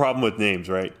have a problem with names,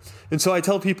 right? And so I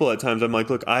tell people at times, I'm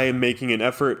look, I am making an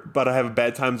effort, but I have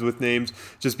bad times with names.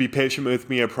 Just be patient with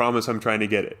me. I promise I'm trying to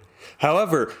get it.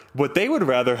 However, what they would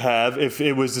rather have, if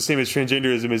it was the same as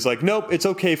transgenderism, is nope, it's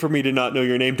okay for me to not know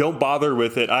your name. Don't bother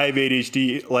with it. I have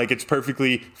ADHD. It's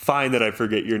perfectly fine that I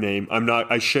forget your name.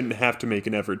 I shouldn't have to make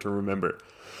an effort to remember.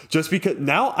 Just because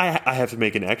now I have to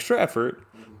make an extra effort,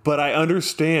 but I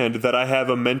understand that I have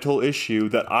a mental issue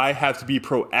that I have to be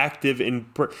proactive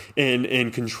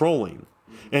in controlling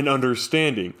and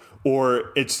understanding.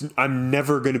 Or I'm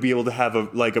never going to be able to have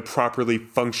a properly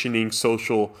functioning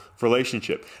social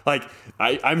relationship.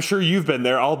 I'm sure you've been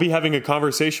there. I'll be having a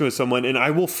conversation with someone and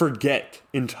I will forget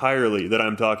entirely that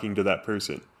I'm talking to that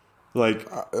person.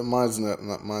 Mine's not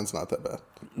that bad.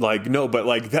 No,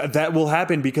 but that will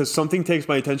happen because something takes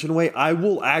my attention away. I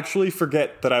will actually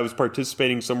forget that I was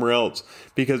participating somewhere else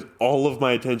because all of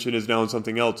my attention is now on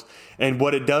something else. And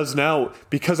what it does now,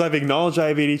 because I've acknowledged I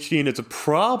have ADHD and it's a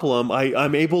problem,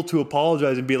 I'm able to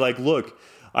apologize and be look,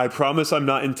 I promise I'm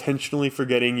not intentionally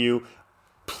forgetting you.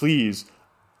 Please,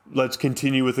 let's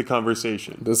continue with the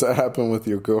conversation. Does that happen with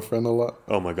your girlfriend a lot?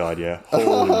 Oh my God, yeah.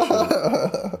 Holy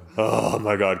shit. Oh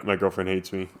my God, my girlfriend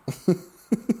hates me.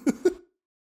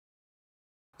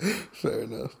 Fair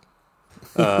enough.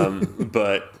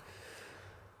 But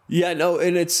yeah, no,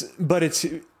 and it's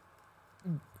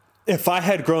if I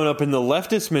had grown up in the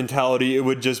leftist mentality, it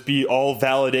would just be all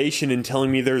validation and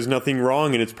telling me there's nothing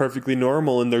wrong and it's perfectly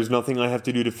normal and there's nothing I have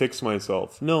to do to fix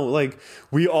myself. No, like,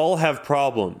 we all have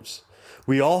problems.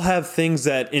 We all have things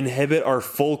that inhibit our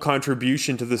full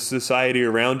contribution to the society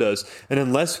around us. And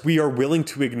unless we are willing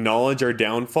to acknowledge our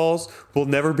downfalls, we'll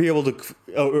never be able to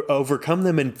overcome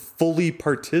them and fully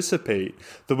participate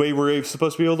the way we're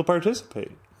supposed to be able to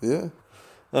participate. Yeah.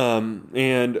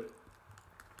 And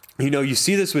you know, you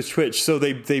see this with Twitch. So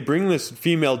they bring this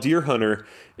female deer hunter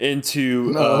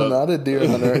into... No, not a deer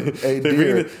hunter. A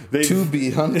deer to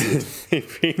be hunted.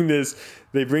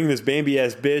 They bring this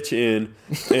Bambi-ass bitch in,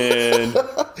 and...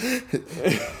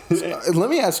 Let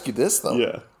me ask you this, though.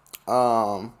 Yeah.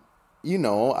 You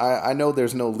know, I know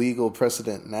there's no legal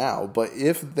precedent now, but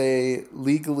if they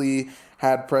legally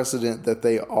had precedent that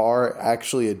they are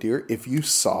actually a deer, if you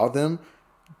saw them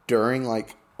during,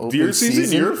 like... Deer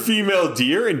season? You're a female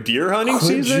deer in deer hunting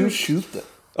season? Could you shoot them?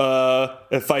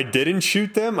 If I didn't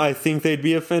shoot them, I think they'd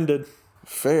be offended.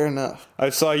 Fair enough.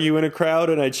 I saw you in a crowd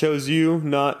and I chose you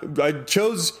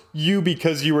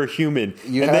because you were human.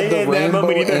 You and had they in that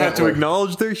moment either have to antler.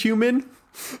 acknowledge they're human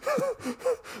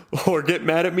or get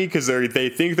mad at me because they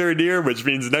think they're a deer, which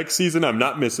means next season I'm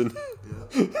not missing.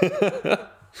 Yeah.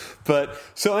 But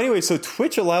so anyway, so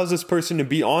Twitch allows this person to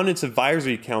be on its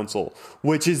advisory council,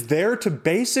 which is there to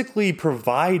basically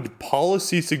provide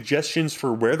policy suggestions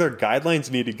for where their guidelines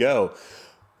need to go,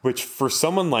 which for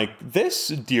someone like this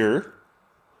deer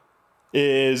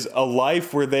is a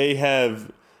life where they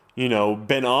have, you know,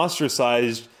 been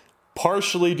ostracized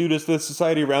partially due to the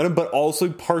society around them, but also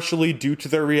partially due to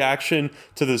their reaction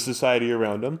to the society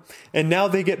around them. And now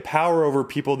they get power over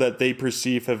people that they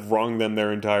perceive have wronged them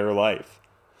their entire life.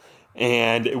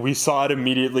 And we saw it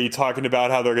immediately talking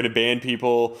about how they're going to ban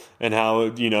people and how,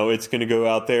 you know, it's going to go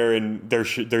out there and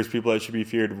there's people that should be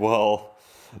feared. Well,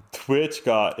 Twitch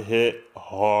got hit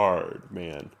hard,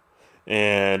 man.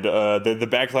 And the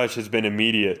backlash has been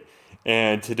immediate.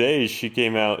 And today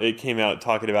it came out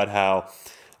talking about how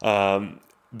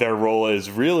their role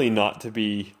is really not to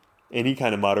be any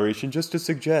kind of moderation, just to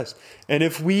suggest. And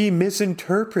if we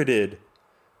misinterpreted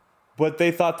what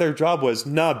they thought their job was,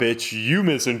 nah, bitch, you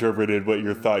misinterpreted what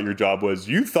you thought your job was.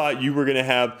 You thought you were going to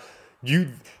have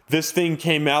this thing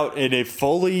came out in a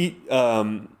fully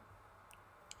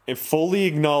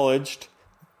acknowledged,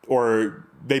 or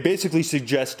they basically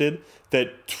suggested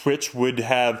that Twitch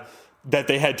that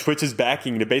they had Twitch's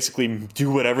backing to basically do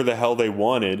whatever the hell they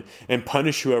wanted and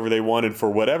punish whoever they wanted for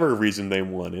whatever reason they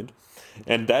wanted.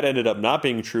 And that ended up not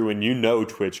being true, and you know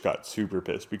Twitch got super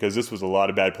pissed because this was a lot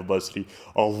of bad publicity.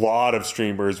 A lot of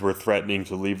streamers were threatening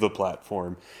to leave the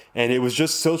platform. And it was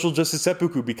just social justice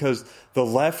seppuku because the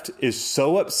left is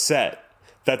so upset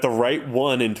that the right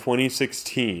won in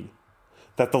 2016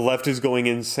 that the left is going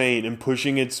insane and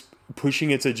pushing its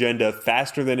agenda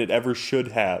faster than it ever should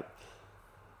have.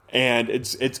 And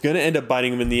it's going to end up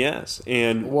biting them in the ass.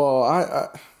 And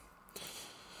well,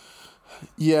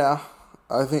 yeah.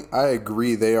 I think I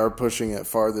agree they are pushing it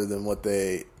farther than what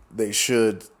they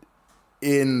should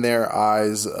in their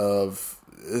eyes of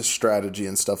strategy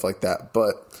and stuff like that.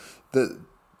 But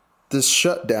this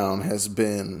shutdown has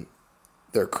been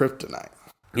their kryptonite.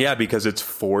 Yeah, because it's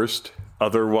forced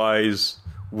otherwise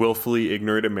willfully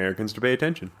ignorant Americans to pay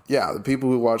attention. Yeah, the people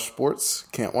who watch sports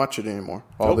can't watch it anymore.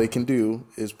 All they can do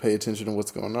is pay attention to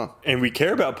what's going on. And we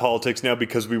care about politics now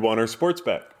because we want our sports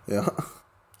back. Yeah.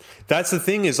 That's the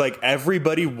thing is, like,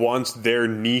 everybody wants their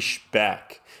niche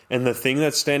back. And the thing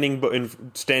that's standing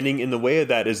in the way of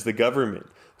that is the government.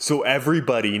 So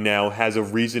everybody now has a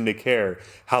reason to care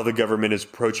how the government is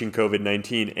approaching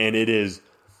COVID-19. And it is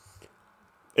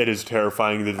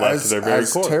terrifying the left to their very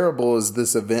core. As terrible as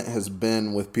this event has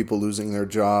been with people losing their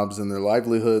jobs and their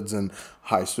livelihoods and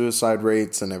high suicide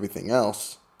rates and everything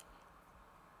else,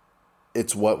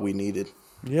 it's what we needed.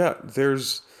 Yeah,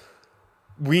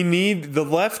 we need the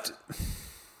left,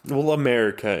 well,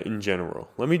 America in general.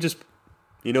 Let me just,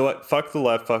 you know what? Fuck the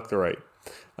left, fuck the right.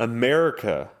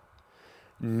 America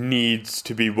needs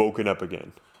to be woken up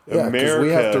again. Yeah, because we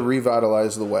have to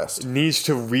revitalize the West.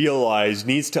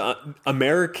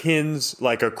 Americans,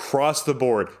 like across the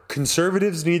board,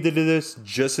 conservatives need to do this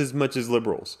just as much as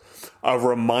liberals. A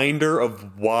reminder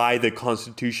of why the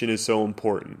Constitution is so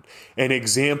important and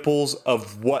examples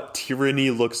of what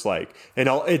tyranny looks like. And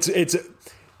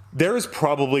there is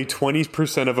probably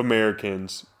 20% of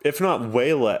Americans, if not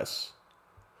way less,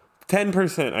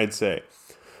 10% I'd say,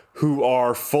 who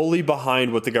are fully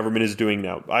behind what the government is doing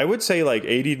now. I would say like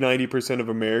 80-90% of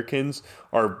Americans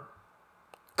are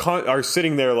are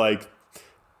sitting there like,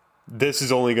 this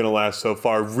is only going to last so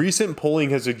far. Recent polling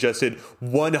has suggested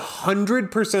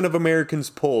 100% of Americans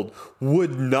polled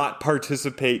would not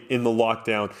participate in the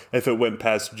lockdown if it went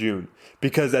past June.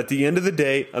 Because at the end of the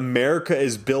day, America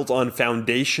is built on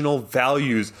foundational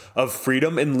values of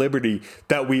freedom and liberty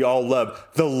that we all love.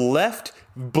 The left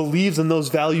believes in those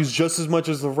values just as much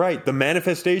as the right. The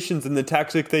manifestations and the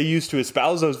tactic they use to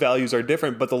espouse those values are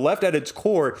different, but the left at its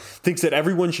core thinks that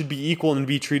everyone should be equal and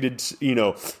be treated,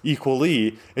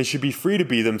 equally and should be free to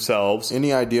be themselves.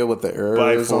 Any idea what the error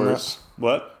by is force. on that?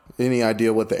 What? Any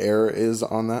idea what the error is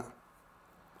on that?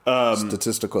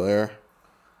 Statistical error.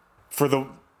 For the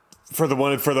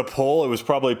poll, it was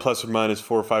probably plus or minus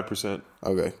 4 or 5%.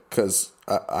 Okay, because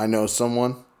I know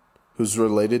someone who's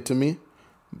related to me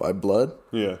by blood.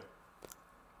 Yeah.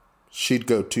 She'd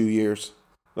go 2 years.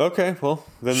 Okay, well,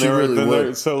 then She really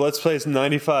would. so let's place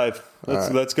 95.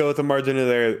 Let's go with the margin of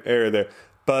error there.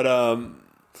 But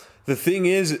the thing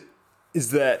is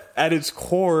that at its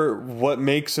core, what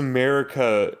makes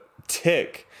America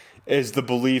tick is the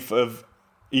belief of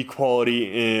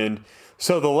equality and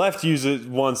so the left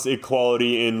wants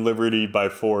equality and liberty by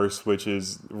force, which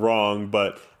is wrong,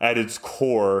 but at its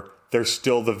core, there's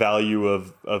still the value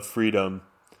of freedom.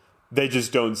 They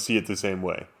just don't see it the same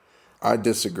way. I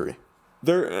disagree.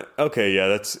 Okay,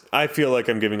 yeah, I feel like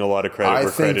I'm giving a lot of credit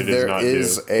where credit is not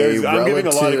due. I'm giving a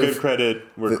lot of good credit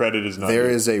where credit is not due. There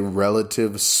is a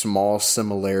relative small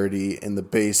similarity in the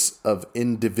base of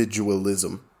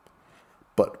individualism,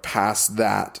 but past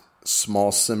that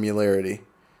small similarity,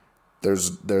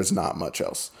 there's not much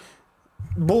else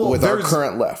with our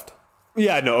current left.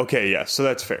 Yeah, no, okay, yeah, so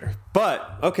that's fair. But,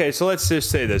 okay, so let's just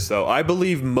say this, though. I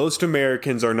believe most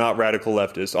Americans are not radical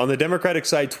leftists. On the Democratic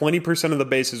side, 20% of the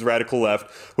base is radical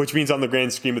left, which means on the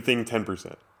grand scheme of things,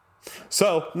 10%.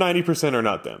 So, 90% are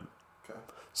not them. Okay.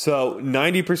 So,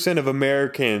 90% of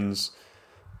Americans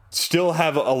still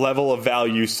have a level of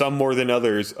value, some more than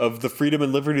others, of the freedom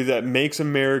and liberty that makes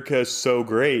America so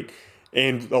great.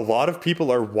 And a lot of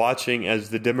people are watching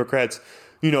as the Democrats...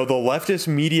 the leftist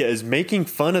media is making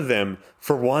fun of them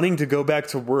for wanting to go back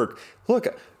to work. Look,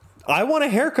 I want a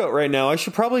haircut right now. I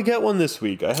should probably get one this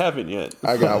week. I haven't yet.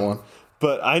 I got one.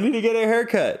 But I need to get a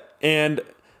haircut. And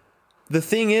the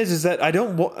thing is that I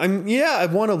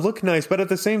want to look nice, but at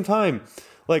the same time,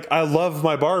 like, I love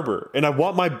my barber and I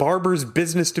want my barber's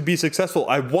business to be successful.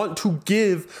 I want to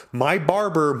give my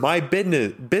barber my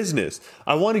business.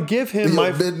 I want to give him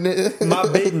my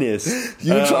business.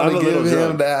 You trying to give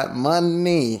him that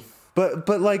money. But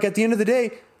like at the end of the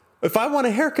day, if I want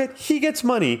a haircut, he gets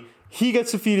money. He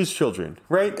gets to feed his children,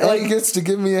 right? And he gets to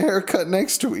give me a haircut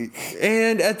next week.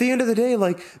 And at the end of the day,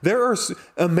 like,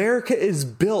 America is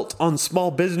built on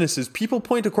small businesses. People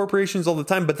point to corporations all the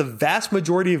time, but the vast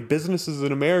majority of businesses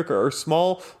in America are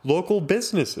small local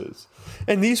businesses.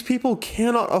 And these people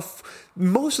cannot,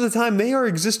 most of the time, they are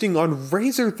existing on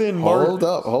razor thin margins.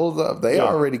 Hold up. They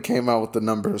already came out with the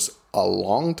numbers a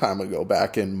long time ago,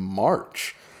 back in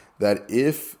March, that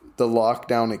if the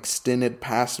lockdown extended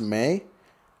past May,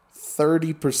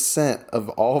 30% of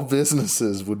all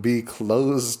businesses would be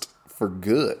closed for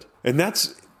good. And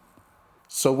that's...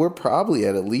 So we're probably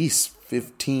at least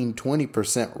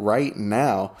 15-20% right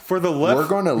now. For the left... We're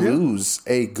going to lose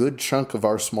a good chunk of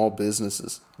our small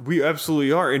businesses. We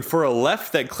absolutely are. And for a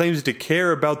left that claims to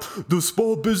care about the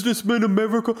small businessmen in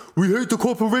America, we hate the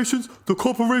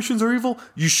corporations are evil.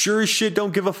 You sure as shit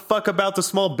don't give a fuck about the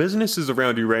small businesses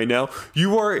around you right now.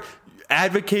 You are...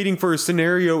 advocating for a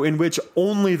scenario in which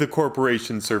only the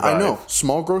corporations survive. I know.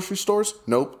 Small grocery stores?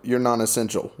 Nope, you're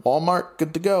non-essential. Walmart?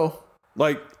 Good to go.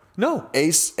 Like, no.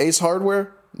 Ace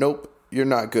Hardware? Nope, you're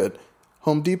not good.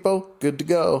 Home Depot? Good to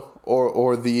go.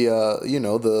 Or the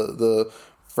the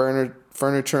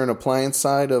furniture and appliance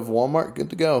side of Walmart? Good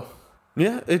to go.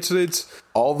 Yeah, it's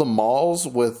all the malls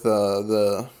with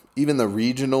even the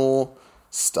regional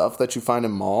stuff that you find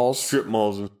in malls, strip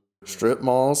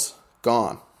malls,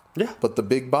 gone. Yeah. But the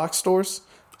big box stores,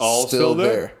 all still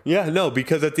there. Yeah, no,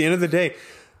 because at the end of the day,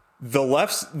 the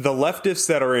leftists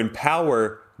that are in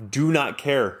power do not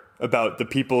care about the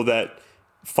people that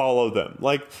follow them.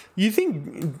 Like, you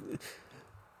think...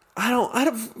 I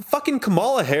don't fucking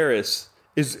Kamala Harris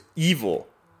is evil.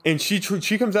 And she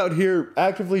comes out here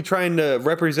actively trying to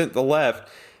represent the left.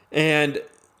 And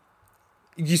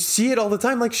you see it all the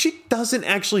time. Like, she doesn't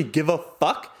actually give a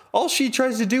fuck. All she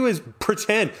tries to do is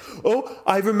pretend. Oh,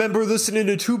 I remember listening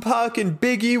to Tupac and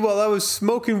Biggie while I was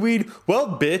smoking weed. Well,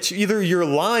 bitch, either you're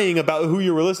lying about who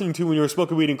you were listening to when you were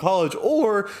smoking weed in college,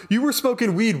 or you were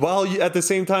smoking weed while at the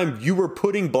same time you were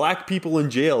putting black people in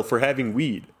jail for having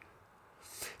weed.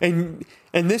 And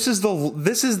this is the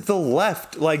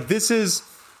left. Like this is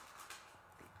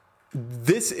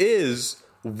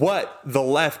what the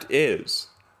left is.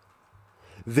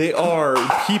 They are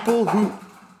people who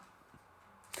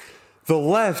the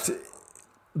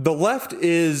left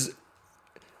is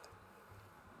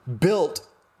built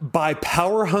by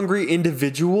power-hungry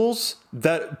individuals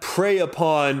that prey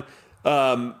upon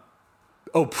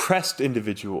oppressed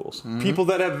individuals. People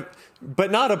that have,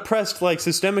 but not oppressed like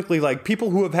systemically, like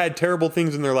people who have had terrible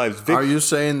things in their lives. Are you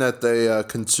saying that they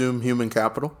consume human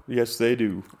capital? Yes, they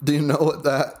do. Do you know what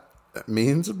that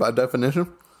means by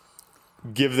definition?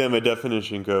 Give them a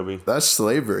definition, Kobe. That's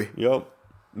slavery. Yep.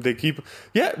 They keep...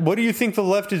 Yeah, what do you think the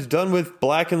left has done with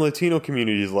black and Latino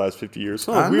communities the last 50 years?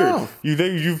 Oh, weird. Know.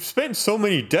 You've spent so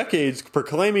many decades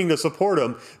proclaiming to support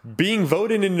them, being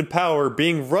voted into power,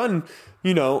 being run,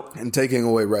 And taking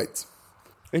away rights.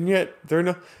 And yet, they're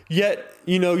not... Yet,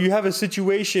 you have a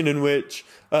situation in which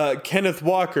Kenneth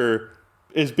Walker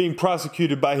is being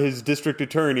prosecuted by his district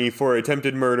attorney for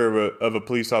attempted murder of a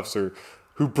police officer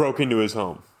who broke into his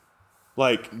home.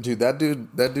 Like... Dude, that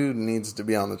dude needs to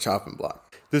be on the chopping block.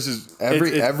 This is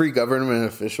every government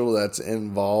official that's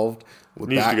involved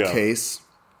with that case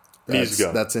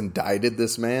that's indicted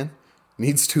this man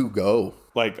needs to go.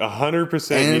 Like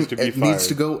 100% needs to be fired. Needs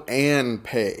to go and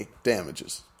pay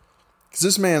damages. Because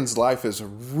this man's life is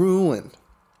ruined.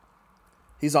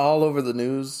 He's all over the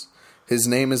news. His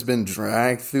name has been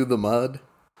dragged through the mud.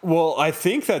 Well, I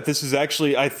think that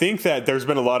there's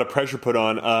been a lot of pressure put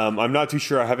on. I'm not too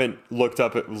sure. I haven't looked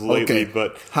up it lately,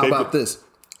 but how about this?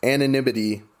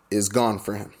 Anonymity is gone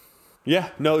for him. Yeah,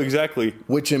 no, exactly.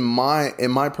 Which in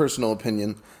my personal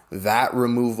opinion, that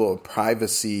removal of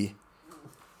privacy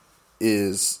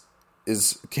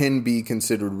can be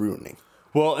considered ruining.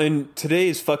 Well, and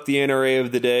today's fuck the NRA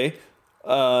of the day.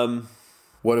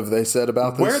 What have they said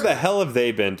about this? Where the hell have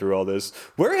they been through all this?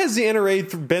 Where has the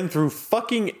NRA been through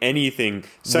fucking anything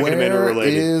Second Amendment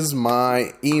related? Where is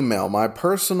my email, my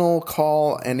personal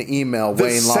call and email, the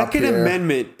Wayne Second LaPierre?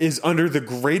 Amendment is under the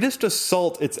greatest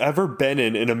assault it's ever been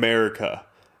in America.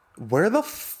 Where the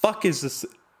fuck is this?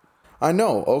 I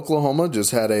know. Oklahoma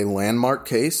just had a landmark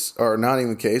case, or not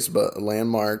even case, but a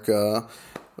landmark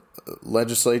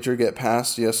legislature get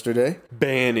passed yesterday.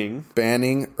 Banning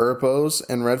ERPOs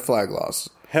and red flag laws.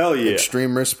 Hell yeah.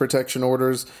 Extreme risk protection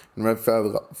orders and red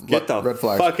flags. Get the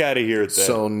fuck out of here with that.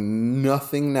 So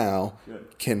nothing now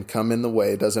can come in the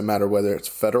way. It doesn't matter whether it's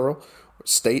federal,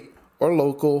 state, or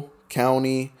local,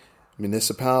 county,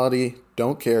 municipality,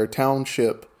 don't care,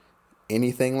 township,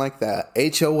 anything like that.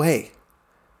 HOA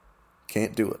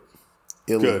can't do it.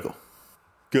 Illegal.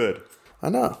 Good. I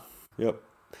know. Yep.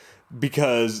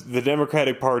 Because the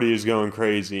Democratic Party is going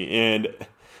crazy, and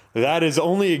that is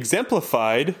only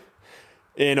exemplified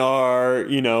in our,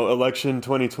 election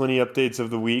 2020 updates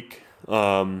of the week.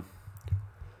 Joe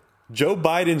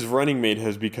Biden's running mate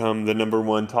has become the number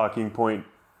one talking point,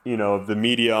 of the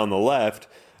media on the left.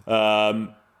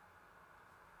 But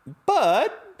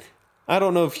I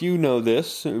don't know if you know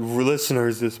this,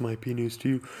 listeners. This might be news to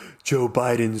you. Joe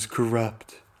Biden's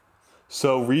corrupt.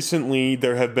 So recently,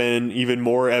 there have been even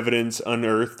more evidence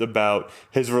unearthed about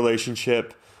his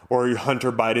relationship, or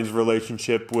Hunter Biden's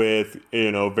relationship with,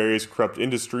 various corrupt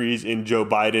industries, in Joe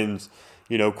Biden's,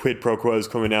 quid pro quos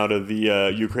coming out of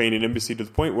the Ukrainian embassy, to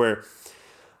the point where,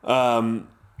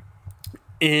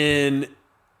 in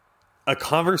a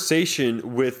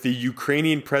conversation with the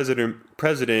Ukrainian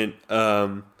president,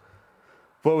 what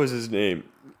was his name?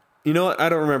 You know what? I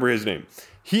don't remember his name.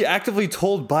 He actively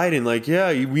told Biden, like,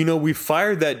 yeah, we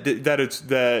fired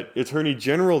that attorney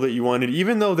general that you wanted,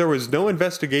 even though there was no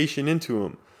investigation into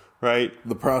him, right?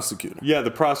 The prosecutor. Yeah,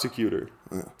 the prosecutor.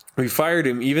 Yeah. We fired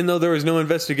him, even though there was no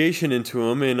investigation into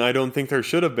him, and I don't think there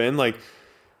should have been. Like,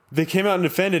 they came out and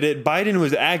defended it. Biden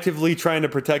was actively trying to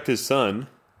protect his son,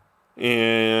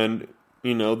 and,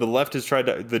 the left has tried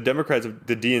to, the Democrats,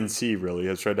 the DNC really,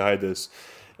 has tried to hide this.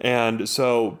 And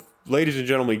so, ladies and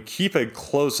gentlemen, keep a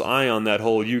close eye on that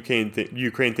whole Ukraine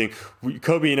thing.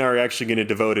 Kobe and I are actually going to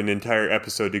devote an entire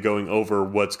episode to going over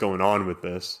what's going on with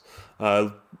this.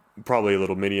 Probably a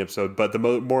little mini episode. But the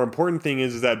more important thing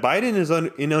is that Biden is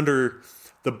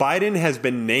Biden has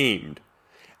been named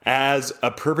as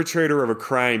a perpetrator of a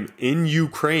crime in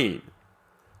Ukraine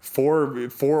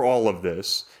for all of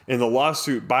this in the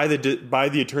lawsuit by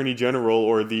the attorney general,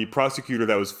 or the prosecutor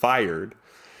that was fired.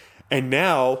 And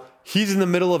now he's in the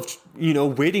middle of,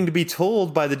 waiting to be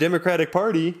told by the Democratic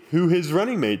Party who his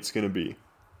running mate's going to be.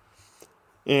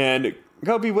 And,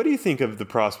 Kobe, what do you think of the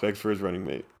prospects for his running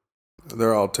mate?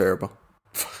 They're all terrible.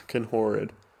 Fucking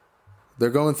horrid. They're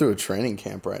going through a training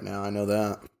camp right now. I know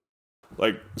that.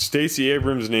 like Stacey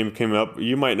Abrams' name came up.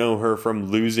 You might know her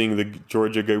from losing the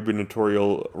Georgia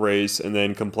gubernatorial race and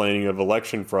then complaining of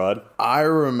election fraud. I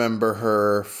remember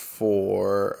her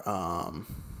for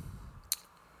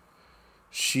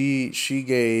she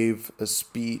gave a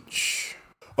speech.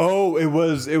 Oh, it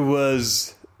was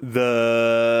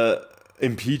the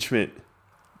impeachment.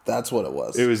 That's what it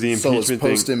was. It was the impeachment so it was thing.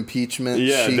 Post-impeachment.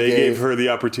 Yeah, they gave her the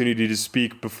opportunity to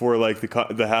speak before like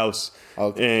the House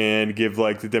and give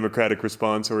like the Democratic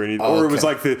response or anything. Or it was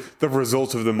like the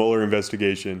results of the Mueller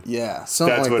investigation. Yeah,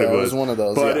 something That's like what that. it was. It was one of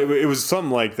those. But yeah. it was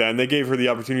something like that, and they gave her the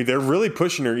opportunity. They're really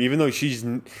pushing her, even though she's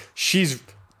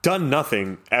done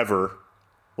nothing ever,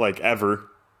 like ever.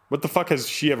 What the fuck has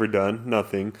she ever done?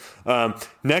 Nothing.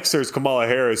 Next, there's Kamala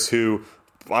Harris, who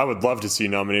I would love to see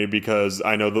nominated because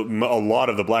I know a lot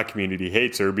of the black community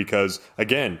hates her because,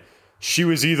 again,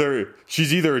 she's either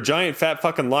a giant fat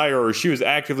fucking liar or she was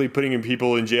actively putting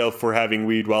people in jail for having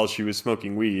weed while she was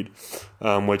smoking weed,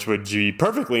 which would be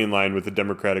perfectly in line with the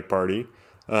Democratic Party.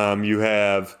 You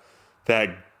have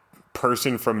that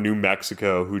person from New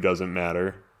Mexico who doesn't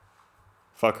matter.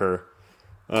 Fuck her.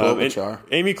 Klobuchar.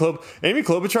 Amy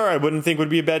Klobuchar, I wouldn't think would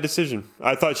be a bad decision.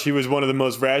 I thought she was one of the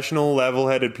most rational,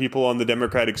 level-headed people on the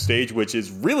Democratic stage, which is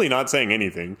really not saying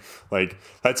anything. Like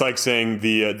that's like saying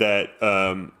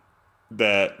that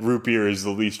root beer is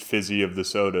the least fizzy of the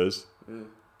sodas,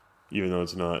 even though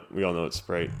it's not. We all know it's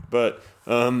Sprite, but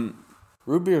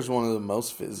root beer is one of the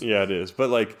most fizzy. Yeah, it is. But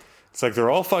like, it's like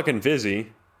they're all fucking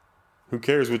fizzy. Who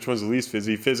cares which one's the least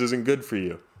fizzy? Fizz isn't good for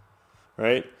you,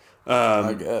 right?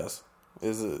 I guess.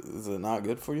 Is it not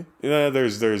good for you? Yeah,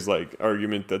 there's like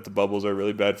argument that the bubbles are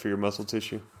really bad for your muscle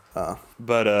tissue.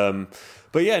 But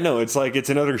yeah, no, it's like it's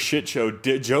another shit show.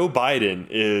 Joe Biden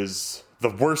is the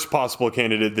worst possible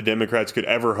candidate the Democrats could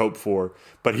ever hope for,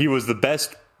 but he was the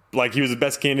best. Like he was the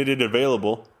best candidate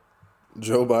available.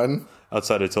 Joe Biden,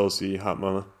 outside of Tulsi, hot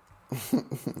mama.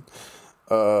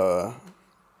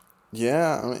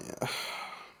 Yeah, I mean.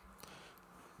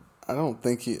 I don't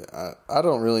think I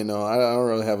don't really know. I don't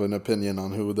really have an opinion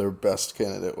on who their best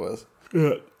candidate was.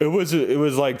 Yeah, it was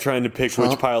like trying to pick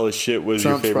which pile of shit was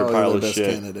Trump's your favorite pile of best shit.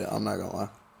 Candidate. I'm not gonna lie.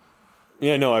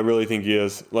 Yeah, no, I really think he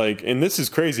is. Like, and this is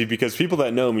crazy because people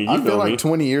that know me, I feel like me.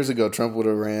 20 years ago, Trump would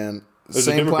have ran the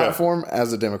same platform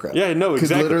as a Democrat. Yeah, no,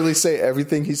 exactly. Could literally say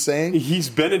everything he's saying. He's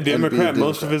been a Democrat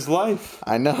most of his life.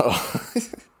 I know.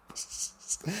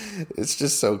 It's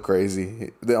just so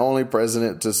crazy. The only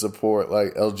president to support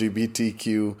like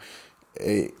LGBTQ,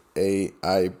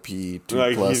 AIP2+.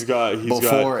 Like he's got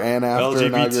before and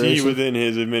after LGBT within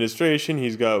his administration.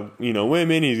 He's got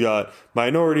women. He's got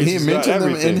minorities. He mentioned them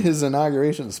everything in his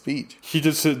inauguration speech. He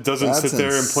just doesn't sit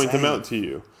there and point them out to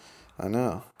you. I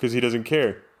know, because he doesn't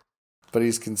care. But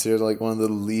he's considered like one of the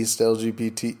least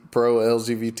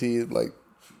pro-LGBT like.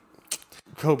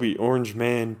 Kobe, orange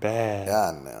man, bad.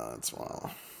 Yeah, no, it's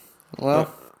wrong.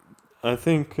 Well, I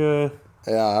think. Yeah,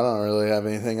 I don't really have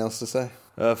anything else to say.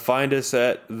 Find us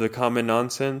at The Common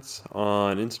Nonsense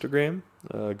on Instagram.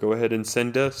 Go ahead and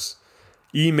send us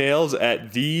emails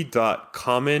at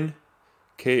the.common,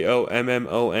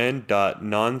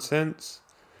 KOMMON.nonsense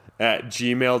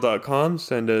 @gmail.com.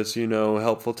 Send us,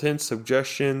 helpful hints,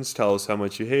 suggestions. Tell us how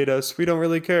much you hate us. We don't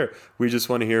really care. We just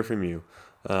want to hear from you.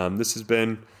 This has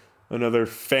been another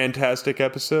fantastic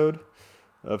episode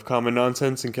of Common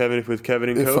Nonsense and Kevin and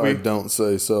Kobe. If I don't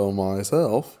say so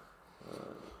myself.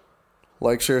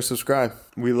 Like, share, subscribe.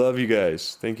 We love you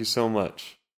guys. Thank you so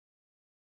much.